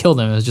if you didn't kill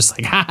them, it was just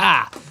like, ha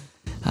ha.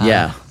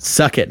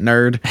 Suck it,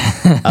 nerd.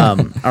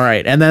 All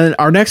right, and then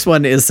our next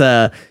one is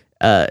it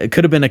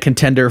could have been a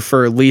contender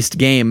for least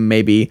game,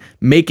 maybe.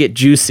 Make It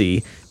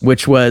Juicy,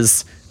 which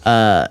was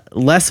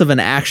less of an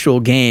actual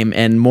game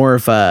and more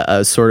of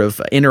a sort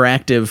of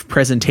interactive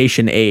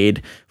presentation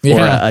aid for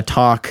a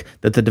talk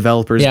that the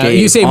developers gave.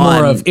 You say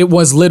more of, it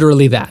was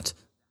literally that.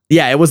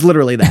 Yeah, it was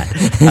literally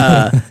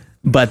that.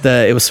 But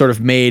it was sort of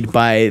made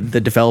by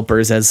the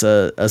developers as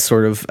a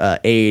sort of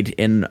aid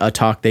in a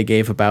talk they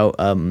gave about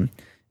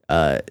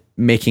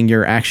making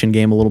your action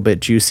game a little bit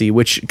juicy,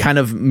 which kind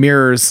of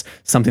mirrors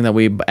something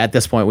that at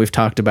this point we've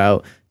talked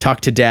about,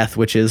 Talk to Death,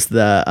 which is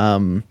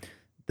the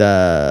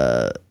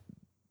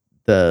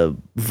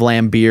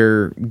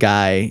Vlambeer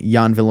guy,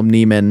 Jan Willem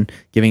Niemann,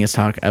 giving his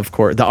talk, of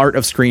course, the Art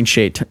of Screen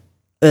Shake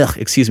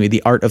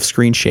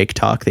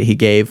talk that he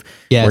gave,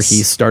 where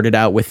he started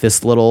out with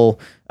this little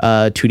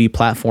 2D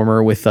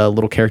platformer with a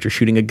little character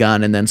shooting a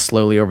gun, and then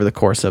slowly over the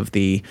course of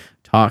the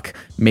talk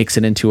makes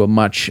it into a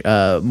much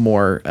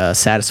more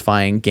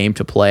satisfying game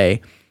to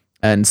play.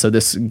 And so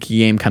this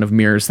game kind of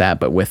mirrors that,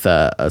 but with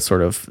a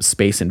sort of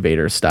Space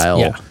Invader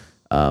style,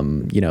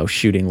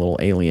 shooting little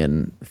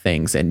alien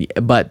things.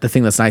 But the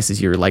thing that's nice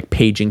is you're like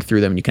paging through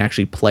them. You can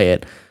actually play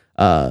it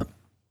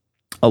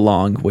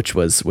along, which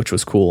was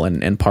cool.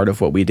 And part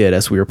of what we did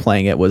as we were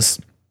playing it was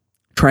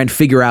try and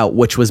figure out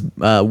which was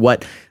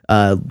what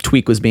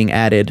tweak was being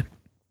added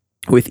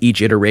with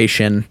each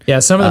iteration. Yeah,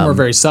 some of them were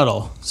very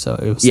subtle. So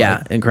it was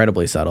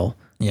incredibly subtle.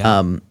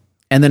 Yeah.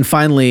 And then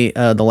finally,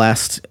 the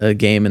last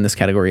game in this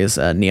category is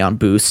Neon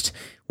Boost,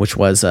 which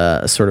was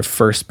a sort of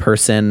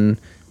first-person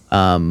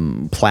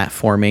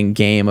platforming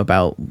game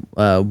about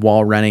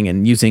wall running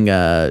and using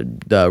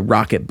the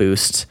rocket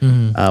boost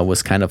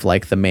was kind of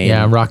like the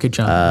main rocket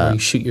jump where you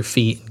shoot your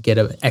feet and get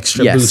an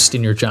extra boost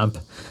in your jump.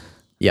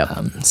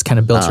 It's kind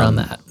of built around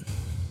that.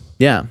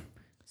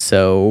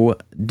 So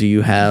do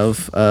you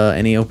have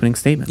any opening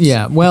statements?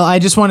 Well, I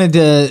just wanted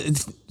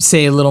to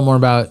say a little more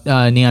about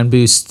Neon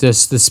Boost. The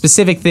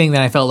specific thing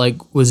that I felt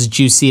like was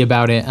juicy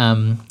about it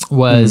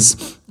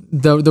was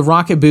the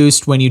rocket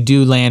boost. When you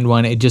do land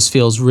one, it just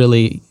feels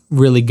really,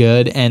 really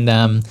good.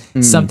 And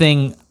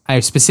something I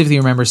specifically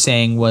remember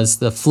saying was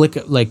the flick,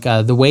 like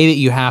the way that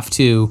you have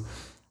to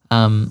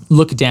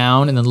look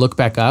down and then look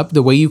back up,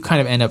 the way you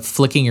kind of end up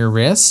flicking your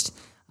wrist.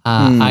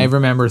 I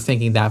remember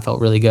thinking that felt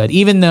really good,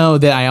 even though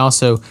that I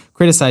also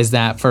criticized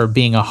that for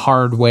being a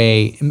hard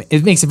way.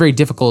 It makes it very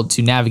difficult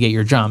to navigate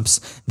your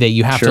jumps, that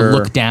you have to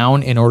look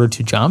down in order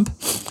to jump.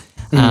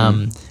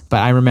 But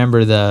I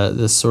remember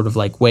the sort of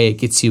like way it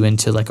gets you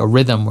into like a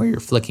rhythm where you're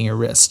flicking your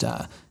wrist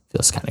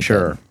feels kind of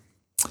good.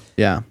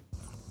 Yeah.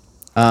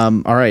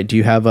 All right. Do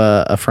you have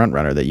a front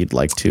runner that you'd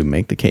like to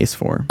make the case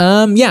for?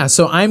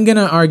 So I'm going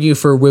to argue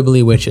for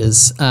Wibbly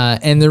Witches.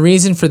 And the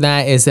reason for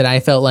that is that I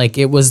felt like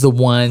it was the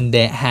one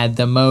that had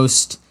the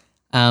most,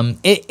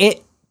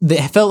 it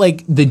felt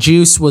like the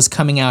juice was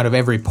coming out of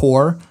every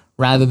pore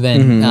rather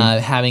than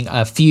having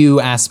a few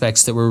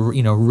aspects that were,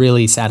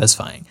 really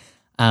satisfying.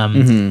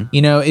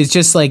 It's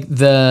just like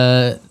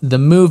the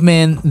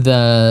movement,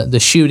 the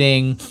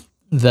shooting,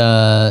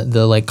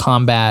 the like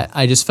combat,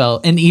 I just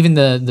felt, and even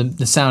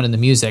the sound and the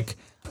music,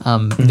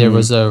 there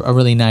was a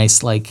really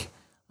nice like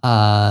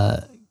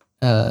a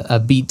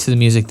beat to the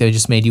music that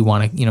just made you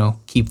want to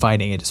keep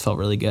fighting. It just felt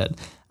really good.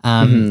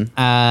 And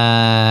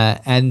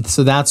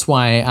so that's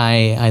why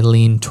I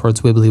lean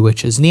towards Wibbly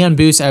Witches. Neon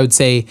Boost, I would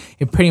say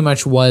it pretty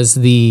much was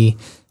the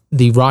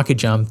rocket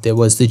jump that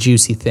was the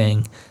juicy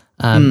thing.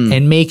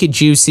 And Make It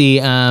Juicy,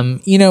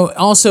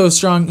 also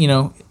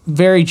strong,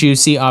 very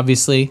juicy,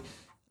 obviously.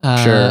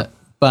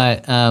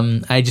 But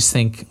I just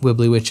think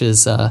Wibbly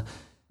Witches. The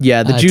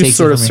juice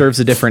sort of serves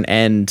a different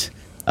end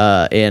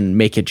in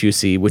Make It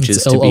Juicy, which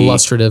is to be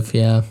illustrative,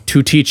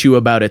 to teach you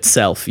about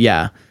itself,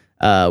 whereas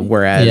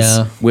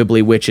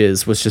Wibbly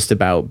Witches was just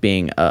about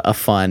being a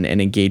fun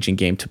and engaging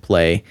game to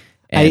play.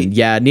 And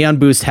Neon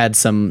Boost had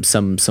some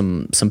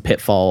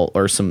pitfall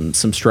or some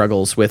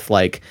struggles with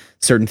like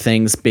certain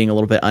things being a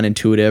little bit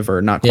unintuitive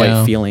or not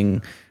quite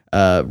feeling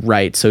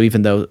right. So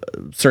even though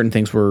certain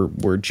things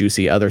were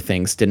juicy, other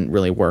things didn't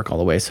really work all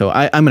the way. So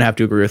I'm gonna have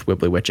to agree with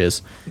Wibbly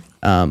Witches.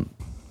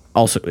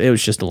 Also, it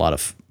was just a lot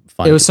of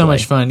fun. It was so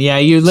much fun. Yeah,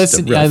 you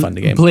listen.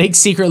 Blake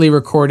secretly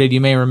recorded.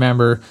 You may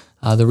remember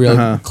the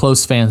real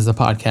close fans of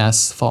the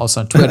podcast. Follow us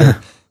on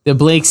Twitter. The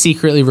Blake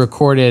secretly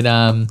recorded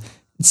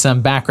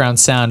some background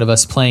sound of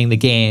us playing the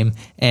game,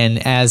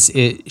 and as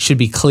it should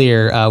be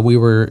clear, we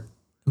were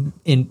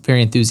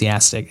very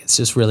enthusiastic. It's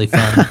just really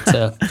fun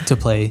to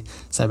play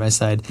side by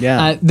side.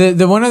 Yeah.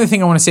 The one other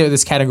thing I want to say with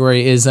this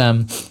category is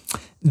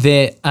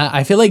that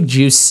I feel like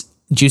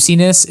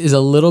juiciness is a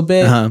little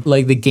bit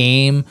like the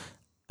game,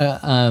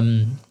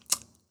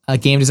 a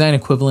game design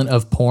equivalent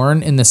of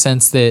porn, in the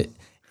sense that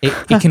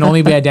it can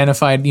only be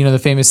identified. The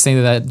famous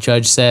thing that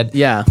judge said.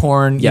 Yeah.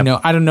 Porn.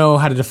 Yep. I don't know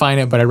how to define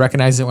it, but I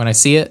recognize it when I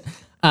see it.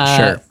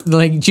 Sure.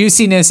 Like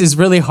juiciness is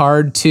really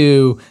hard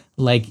to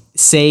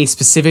say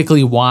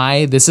specifically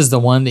why this is the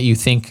one that you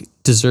think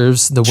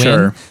deserves the win.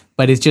 Sure.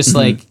 But it's just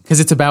because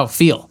it's about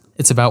feel.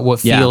 It's about what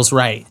feels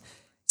right.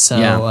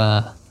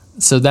 So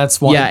so that's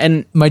one. Yeah,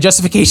 and my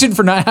justification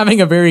for not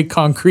having a very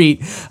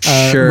concrete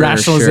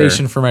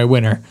rationalization for my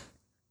winner.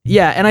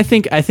 Yeah, and I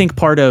think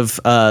part of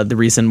the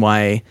reason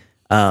why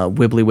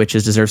Wibbly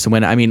Witches deserves to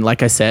win. I mean,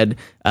 like I said,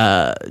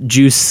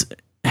 Juice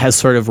has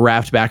sort of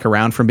wrapped back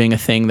around from being a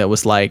thing that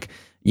was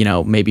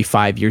maybe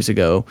 5 years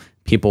ago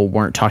people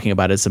weren't talking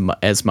about it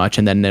as much,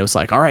 and then it was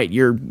like, all right,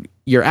 your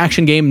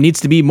action game needs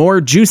to be more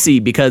juicy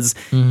because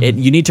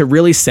you need to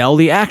really sell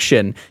the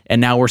action. And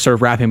now we're sort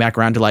of wrapping back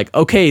around to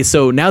okay,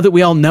 so now that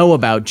we all know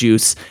about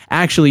Juice,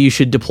 actually you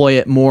should deploy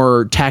it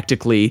more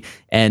tactically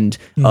and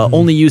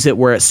only use it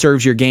where it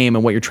serves your game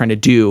and what you're trying to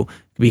do.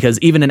 Because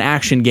even an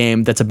action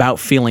game that's about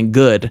feeling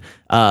good,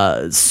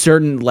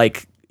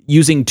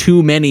 using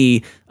too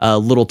many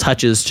little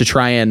touches to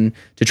try and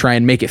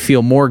make it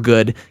feel more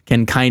good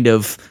can kind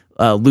of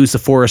lose the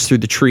forest through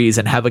the trees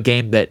and have a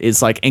game that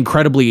is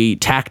incredibly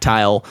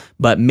tactile,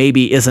 but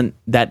maybe isn't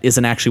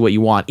actually what you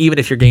want, even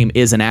if your game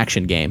is an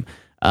action game.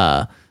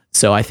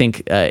 So I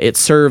think it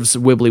serves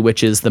Wibbly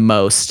Witches the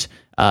most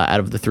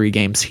out of the three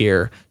games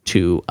here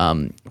to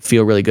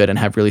feel really good and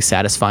have really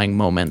satisfying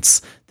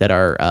moments that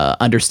are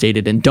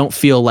understated and don't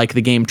feel like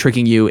the game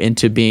tricking you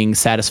into being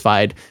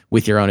satisfied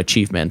with your own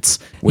achievements,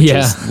 which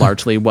is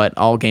largely what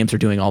all games are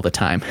doing all the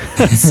time.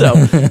 So,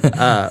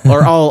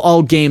 or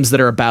all games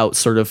that are about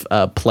sort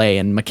of play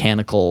and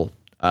mechanical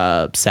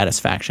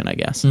satisfaction, I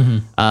guess.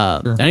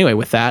 Sure. Anyway,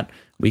 with that,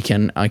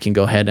 I can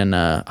go ahead and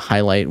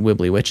highlight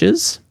Wibbly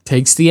Witches.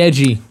 Takes the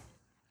edgy.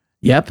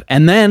 Yep,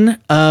 and then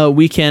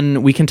we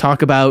can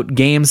talk about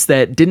games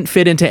that didn't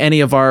fit into any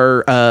of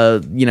our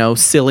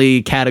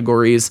silly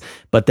categories,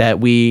 but that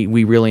we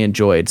really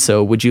enjoyed.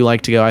 So would you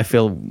like to go? I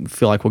feel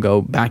like we'll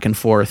go back and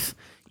forth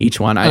each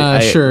one.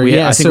 Sure.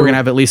 I think we're gonna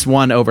have at least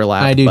one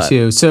overlap. I do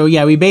too. So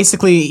yeah, we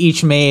basically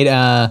each made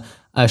a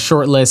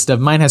short list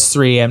of. Mine has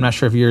 3. I'm not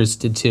sure if yours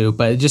did too,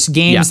 but just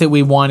games that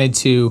we wanted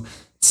to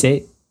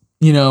say.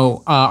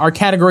 Our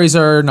categories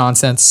are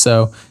nonsense.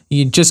 So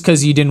just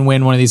because you didn't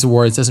win one of these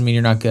awards doesn't mean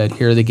you're not good.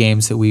 Here are the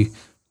games that we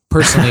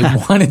personally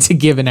wanted to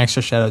give an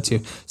extra shout out to.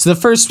 So the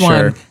first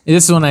one,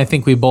 this is one I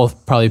think we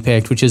both probably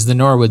picked, which is the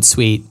Norwood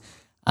Suite.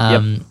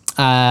 Cosmo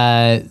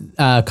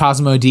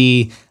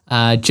D,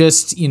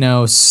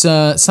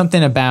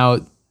 something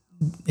about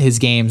his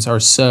games are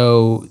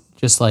so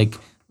just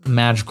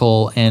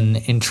magical and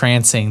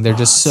entrancing. They're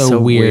just so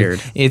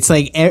weird. It's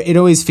it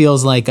always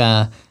feels like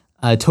a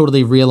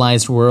totally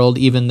realized world,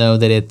 even though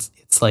that it's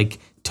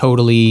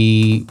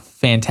totally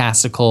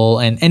fantastical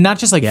and not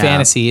just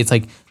fantasy. It's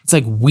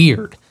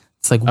weird.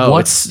 It's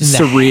what it's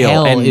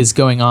surreal. The hell is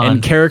going on?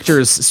 And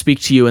characters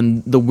speak to you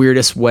in the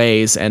weirdest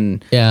ways,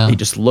 and they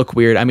just look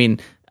weird. I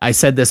mean, I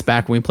said this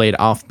back when we played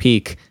Off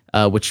Peak,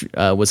 which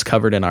was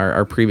covered in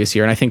our previous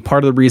year, and I think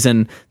part of the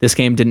reason this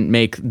game didn't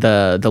make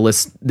the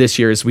list this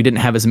year is we didn't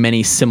have as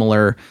many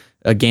similar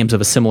games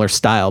of a similar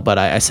style. But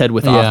I said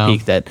with Off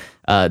Peak that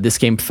this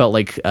game felt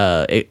like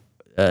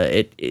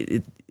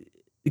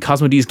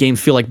Cosmo D's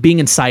games feel like being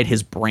inside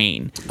his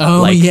brain.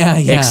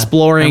 I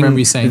Exploring remember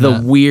you saying the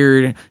that.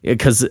 weird,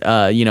 because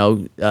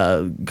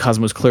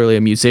Cosmo's clearly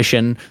a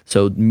musician,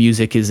 so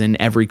music is in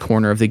every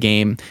corner of the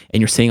game, and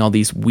you're seeing all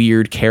these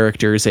weird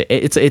characters.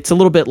 It's a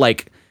little bit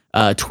like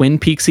Twin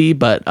Peaksy,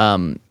 but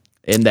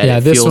in that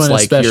it this feels one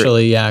like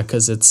especially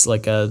because it's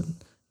you're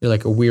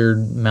like a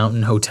weird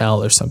mountain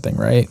hotel or something,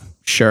 right?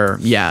 Sure.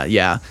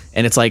 Yeah.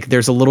 And it's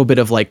there's a little bit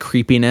of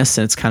creepiness,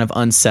 and it's kind of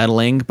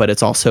unsettling, but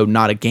it's also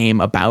not a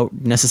game about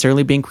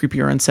necessarily being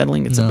creepy or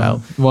unsettling. It's about.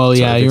 Well,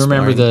 you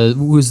remember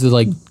who's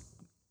the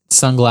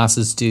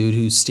sunglasses dude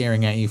who's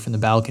staring at you from the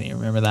balcony.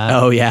 Remember that?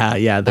 Oh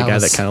yeah. The guy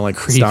that kind of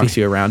stalks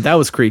you around. That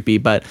was creepy,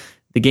 but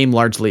the game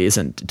largely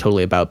isn't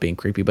totally about being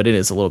creepy, but it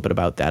is a little bit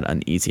about that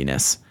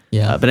uneasiness.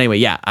 Yeah. But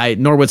anyway,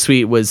 Norwood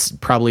Suite was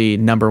probably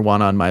number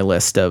 1 on my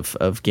list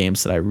of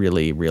games that I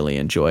really, really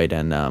enjoyed.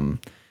 And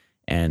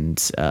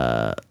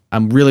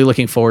I'm really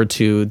looking forward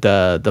to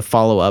the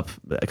follow-up,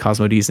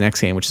 Cosmo D's next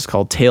game, which is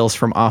called Tales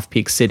from Off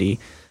Peak City,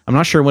 I'm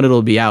not sure when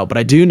it'll be out, but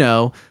I do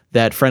know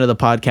that friend of the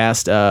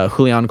podcast,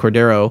 Julian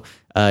Cordero,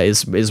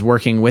 is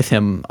working with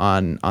him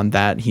on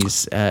that. He's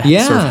sort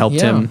of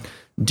helped him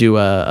do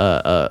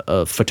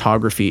a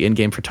photography,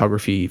 in-game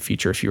photography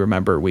feature. If you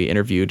remember, we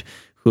interviewed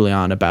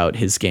Julian about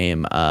his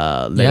game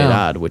La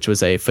Edad, which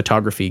was a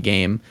photography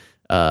game,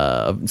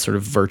 sort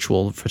of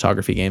virtual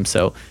photography game.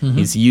 So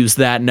he's used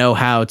that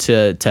know-how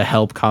to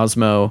help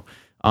Cosmo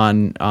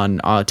on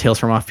Tales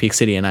from Off Peak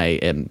City, and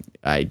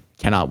I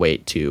cannot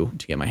wait to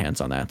get my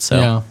hands on that.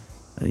 So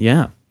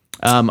yeah.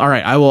 All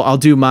right, I'll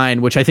do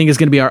mine, which I think is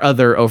going to be our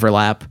other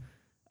overlap,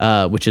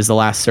 which is the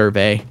last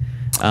survey.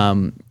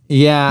 So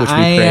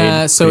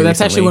that's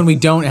recently. Actually one we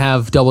don't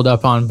have doubled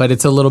up on, but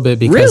it's a little bit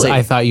because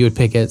I thought you would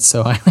pick it,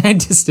 so I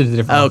just did it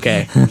differently.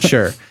 Okay,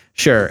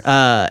 sure.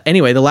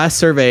 Anyway, the last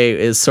survey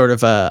is sort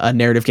of a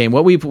narrative game.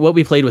 What we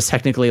played was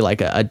technically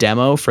like a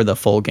demo for the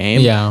full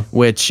game. Yeah.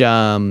 Which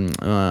I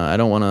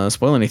don't want to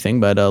spoil anything,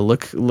 but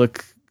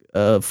look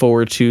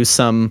forward to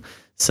some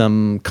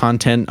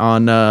content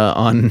on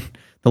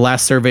the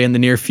last survey in the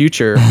near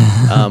future.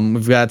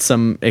 We've got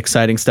some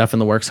exciting stuff in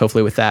the works,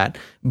 hopefully, with that.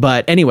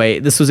 But anyway,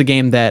 this was a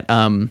game that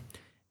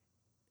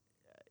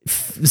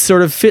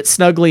sort of fit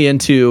snugly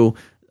into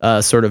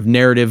sort of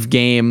narrative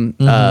game,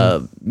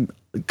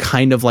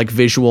 kind of like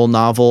visual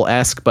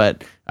novel-esque,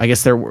 but I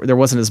guess there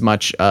wasn't as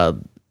much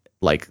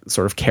like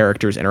sort of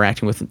characters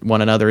interacting with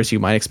one another as you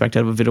might expect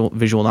out of a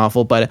visual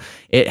novel, but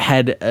it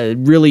had a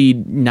really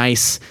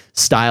nice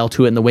style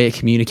to it and the way it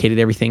communicated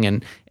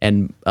everything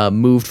and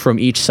moved from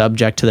each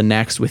subject to the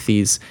next with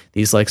these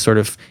like sort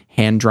of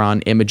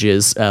hand-drawn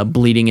images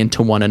bleeding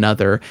into one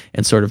another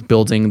and sort of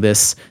building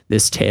this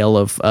tale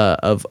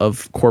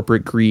of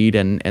corporate greed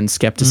and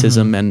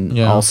skepticism and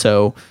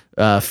also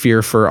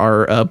fear for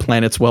our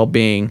planet's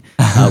well-being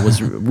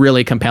was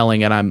really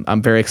compelling, and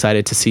I'm very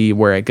excited to see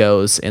where it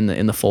goes in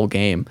the full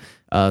game.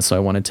 So I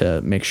wanted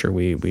to make sure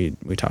we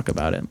talk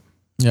about it.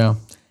 Yeah.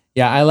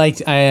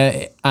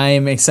 I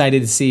am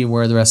excited to see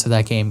where the rest of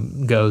that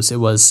game goes. It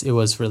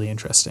was really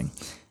interesting.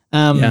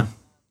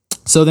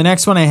 So the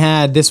next one I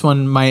had, this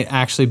one might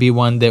actually be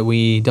one that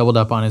we doubled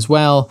up on as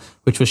well,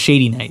 which was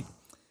Shady Knight.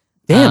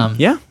 Damn.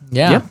 Yeah.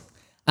 Yep.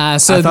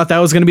 So I thought that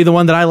was going to be the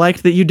one that I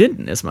liked that you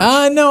didn't as much.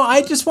 No,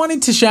 I just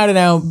wanted to shout it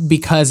out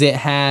because it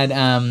had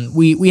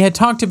we had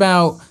talked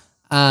about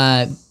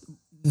that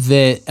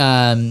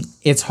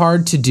it's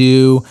hard to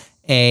do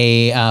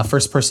a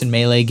first person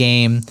melee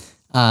game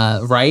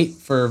right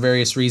for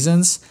various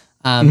reasons.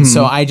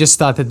 So I just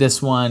thought that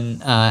this one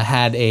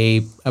had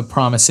a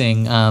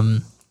promising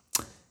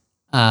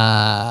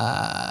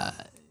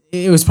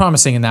it was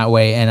promising in that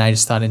way, and I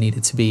just thought it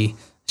needed to be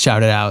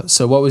shouted out.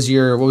 So what was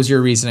your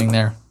reasoning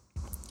there?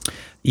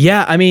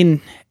 Yeah, I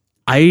mean,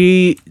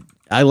 I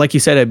like you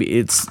said,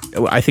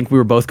 I think we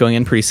were both going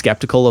in pretty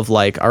skeptical of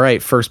like, all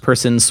right, first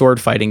person sword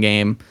fighting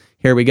game,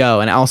 here we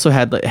go. And it also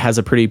has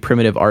a pretty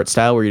primitive art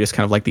style where you're just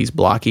kind of like these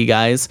blocky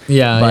guys.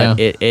 But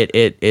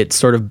it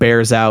sort of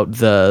bears out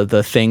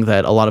the thing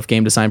that a lot of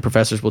game design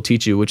professors will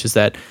teach you, which is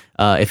that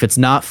if it's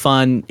not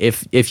fun,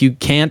 if you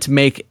can't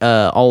make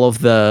all of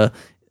the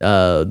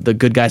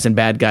good guys and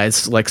bad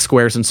guys like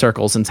squares and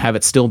circles and have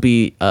it still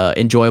be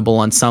enjoyable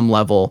on some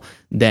level,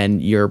 then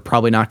you're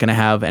probably not going to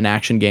have an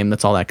action game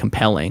that's all that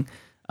compelling.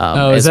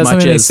 Is that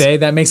something they say?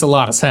 That makes a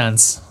lot of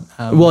sense.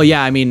 Well,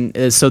 yeah, I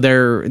mean, so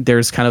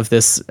there's kind of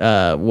this,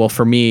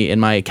 for me in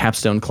my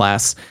capstone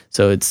class,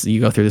 so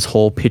you go through this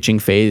whole pitching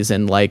phase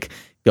and like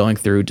going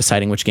through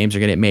deciding which games are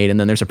going to get made. And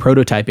then there's a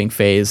prototyping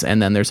phase,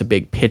 and then there's a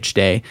big pitch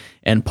day.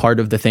 And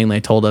part of the thing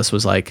they told us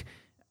was like,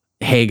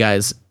 hey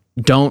guys,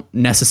 don't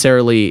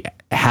necessarily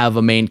have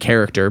a main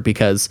character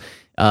because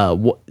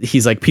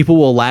he's like, people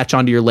will latch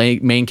onto your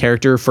main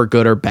character for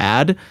good or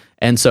bad.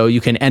 And so you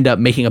can end up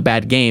making a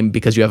bad game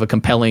because you have a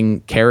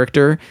compelling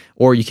character,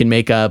 or you can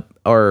make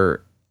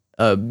or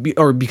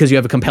because you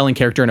have a compelling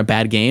character in a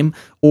bad game,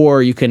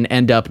 or you can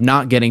end up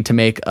not getting to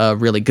make a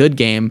really good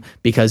game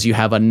because you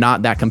have a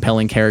not that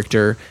compelling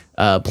character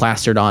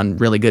plastered on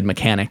really good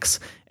mechanics.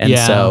 And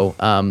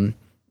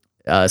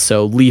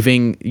so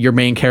leaving your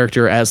main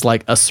character as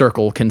like a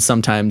circle can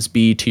sometimes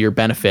be to your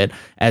benefit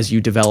as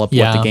you develop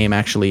what the game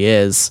actually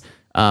is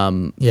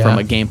from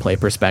a gameplay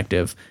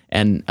perspective.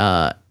 And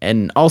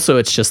also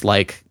it's just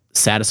like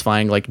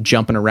satisfying, like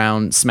jumping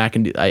around,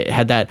 smacking. I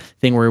had that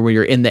thing where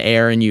you're in the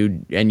air and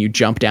you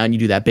jump down, you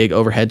do that big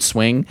overhead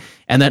swing.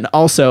 And then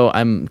also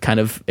I'm kind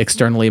of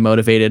externally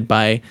motivated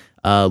by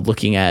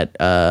looking at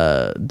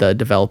the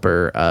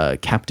developer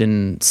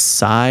Captain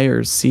Psy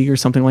or C or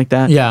something like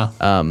that.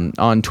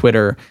 On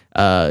Twitter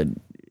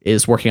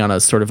is working on a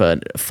sort of a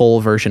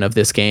full version of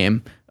this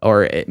game,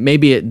 or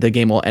the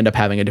game will end up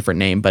having a different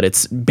name, but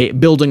it's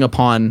building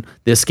upon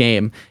this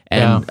game.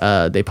 And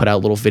they put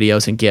out little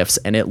videos and GIFs,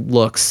 and it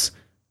looks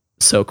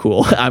so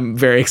cool. I'm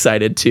very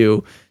excited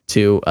to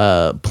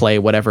play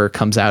whatever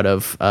comes out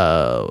of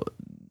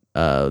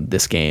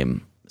this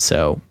game.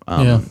 So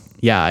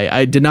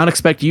I did not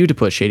expect you to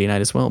put Shady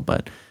Knight as well,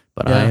 but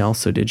I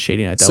also did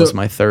Shady Knight. That was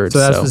my third. So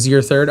that was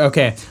your third.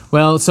 Okay.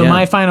 Well, so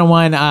my final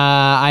one,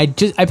 I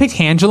picked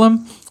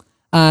Handulum.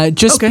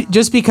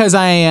 Just because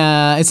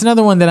it's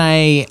another one that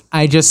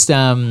I just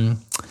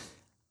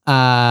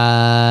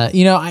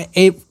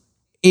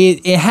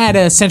it had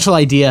a central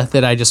idea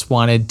that I just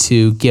wanted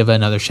to give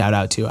another shout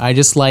out to. I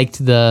just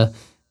liked the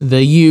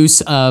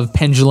use of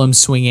pendulum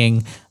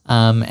swinging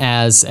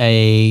as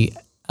a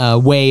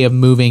way of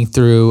moving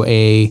through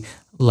a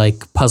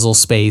like puzzle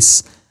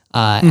space.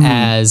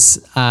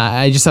 As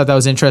I just thought that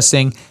was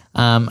interesting.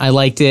 I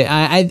liked it.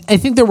 I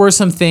think there were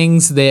some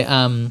things that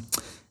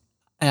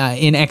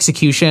in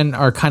execution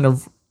are kind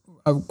of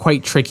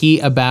quite tricky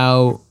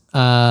about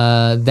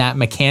that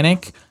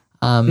mechanic.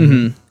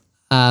 But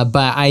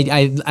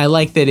I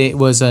like that it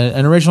was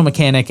an original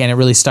mechanic and it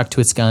really stuck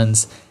to its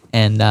guns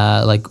and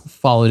like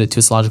followed it to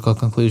its logical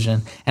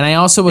conclusion. And I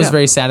also was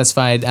very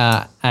satisfied.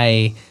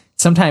 I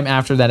sometime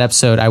after that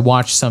episode, I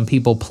watched some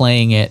people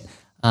playing it,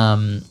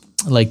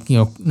 like, you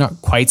know, not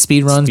quite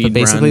speed runs, but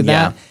basically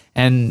that.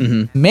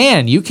 And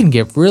man, you can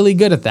get really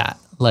good at that.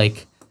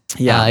 Like,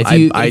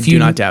 I do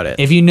not doubt it.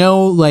 If you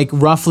know like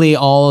roughly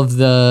all of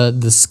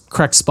the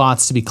correct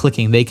spots to be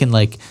clicking, they can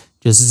like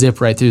just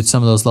zip right through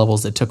some of those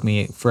levels that took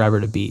me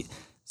forever to beat.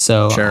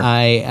 So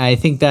I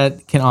think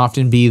that can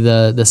often be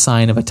the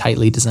sign of a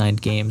tightly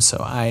designed game. So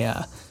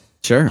I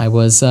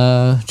was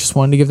just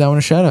wanted to give that one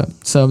a shout out.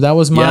 So that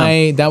was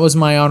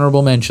my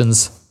honorable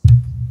mentions.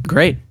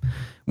 Great.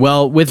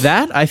 Well, with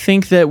that, I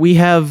think that we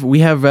have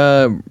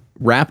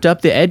wrapped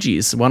up the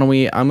edgies. Why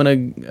don't I'm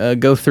gonna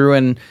go through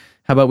and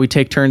how about we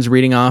take turns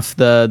reading off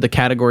the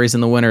categories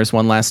and the winners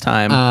one last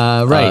time?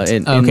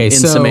 In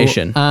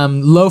summation.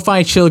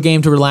 Lo-fi chill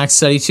game to relax,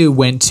 study to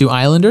went to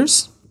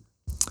Islanders.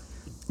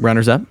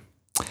 Runners up.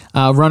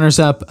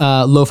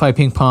 Lo-fi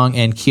ping pong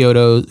and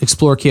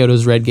Explore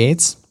Kyoto's Red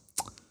Gates.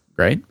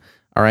 Great.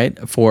 All right.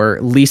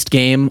 For least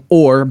game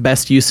or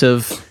best use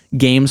of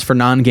games for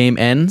non-game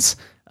ends,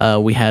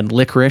 we had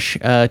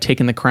Licorice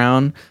taking the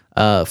crown,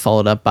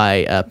 followed up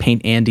by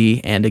Paint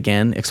Andy and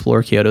again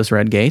Explore Kyoto's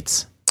Red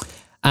Gates.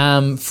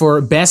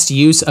 For best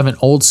use of an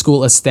old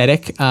school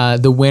aesthetic,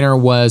 the winner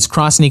was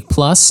Crossneak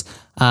Plus,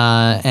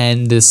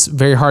 and this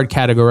very hard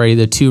category,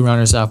 the two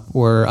runners up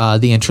were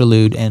The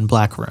Interlude and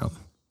Black Room.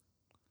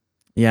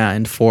 Yeah,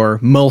 and for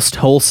most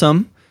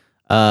wholesome,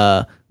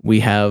 we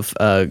have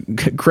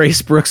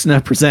Grace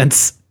Brooksna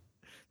presents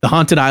The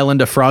Haunted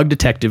Island, a Frog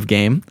Detective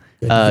game.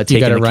 You got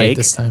it right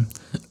this time.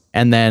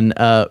 And then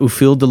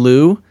Ufil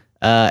Delu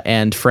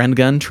and Friend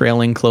Gun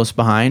trailing close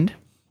behind.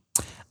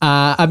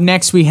 Up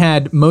next, we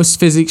had most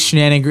physics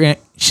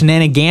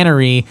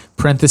shenaniganery,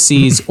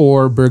 parentheses,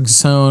 or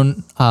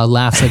Bergson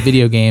laughs at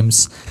video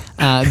games.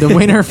 The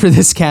winner for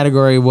this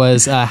category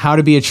was How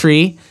to Be a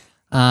Tree.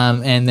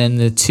 And then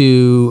the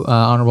two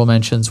honorable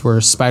mentions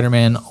were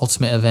Spider-Man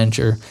Ultimate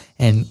Avenger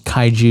and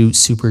Kaiju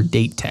Super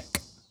Date Tech.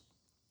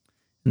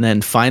 And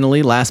then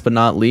finally, last but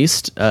not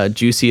least,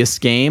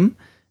 juiciest game,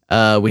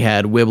 we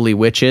had Wibbly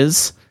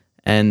Witches.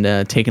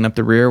 And taking up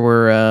the rear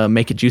were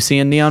Make It Juicy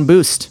and Neon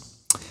Boost.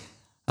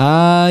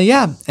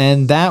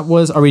 And that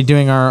was, are we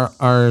doing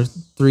our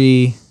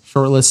three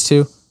shortlists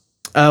too?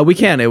 We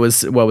can. It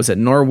was, what was it?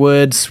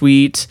 Norwood,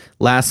 Sweet,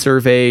 Last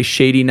Survey,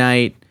 Shady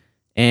Night,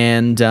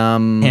 and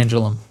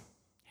Handulum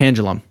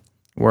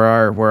were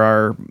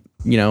our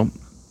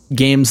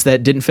games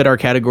that didn't fit our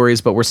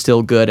categories but were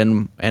still good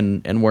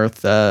and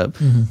worth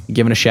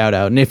giving a shout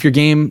out. And if your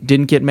game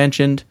didn't get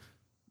mentioned,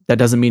 that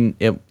doesn't mean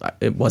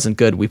it wasn't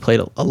good. We played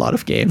a lot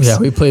of games. Yeah,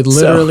 we played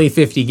literally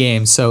 50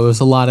 games, so it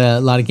was a lot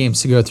of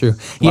games to go through.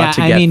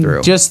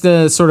 Through. Just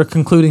the sort of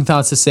concluding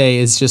thoughts to say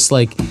is just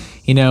like,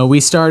 we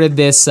started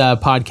this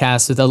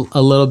podcast with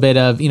a little bit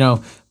of,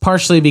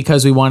 partially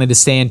because we wanted to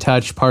stay in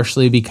touch,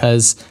 partially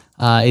because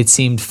it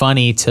seemed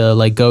funny to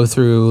like go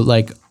through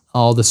like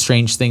all the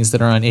strange things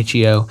that are on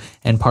Itch.io,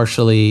 and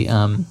partially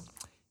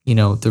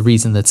the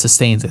reason that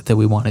sustains it, that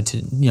we wanted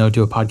to,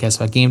 do a podcast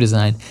about game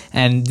design.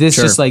 And this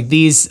just like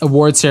these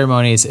award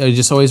ceremonies, it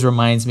just always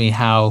reminds me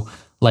how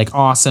like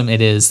awesome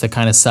it is, the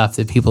kind of stuff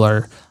that people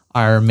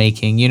are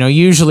making,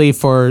 usually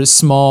for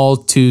small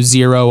to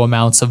zero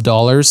amounts of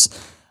dollars.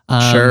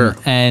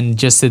 And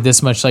just that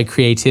this much like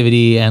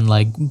creativity and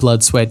like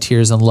blood, sweat,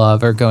 tears, and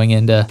love are going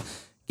into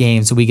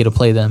games so we get to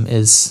play them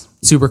is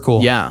super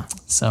cool. Yeah.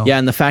 So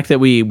and the fact that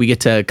we get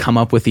to come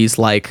up with these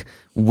like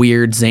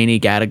weird zany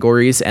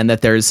categories, and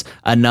that there's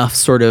enough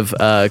sort of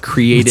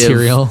creative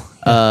material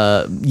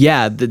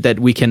that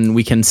we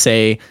can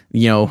say,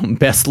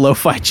 best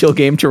lo-fi chill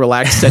game to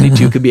relax study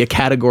to could be a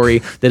category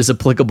that is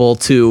applicable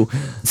to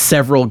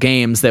several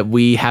games that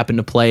we happen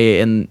to play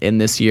in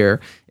this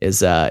year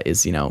is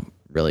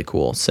really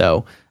cool.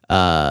 So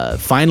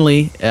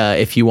finally,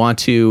 if you want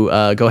to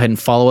go ahead and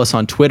follow us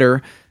on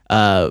Twitter,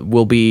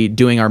 we'll be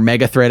doing our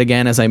mega thread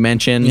again, as I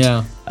mentioned,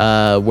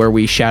 where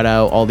we shout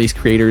out all these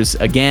creators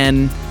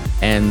again,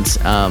 and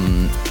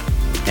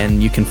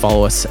you can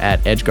follow us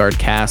at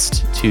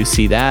EdgeGuardCast to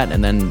see that,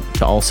 and then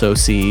to also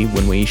see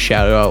when we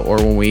shout out or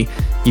when we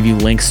give you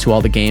links to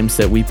all the games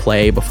that we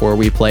play before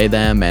we play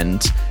them,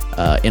 and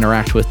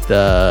interact with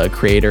the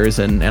creators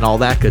and all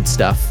that good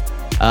stuff.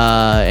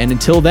 And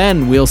until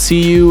then, we'll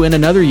see you in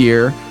another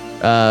year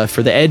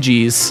for the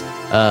Edgies,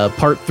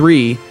 part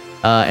 3,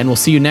 and we'll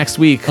see you next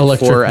week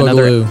for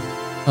another.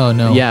 Oh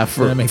no! Yeah,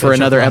 for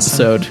another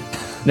episode.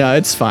 No,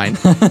 it's fine.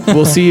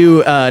 We'll see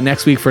you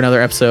next week for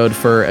another episode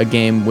for a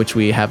game which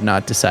we have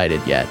not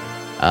decided yet.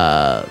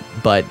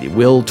 But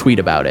we'll tweet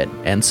about it,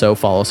 and so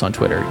follow us on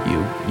Twitter,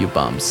 you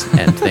bums,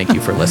 and thank you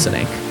for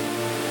listening.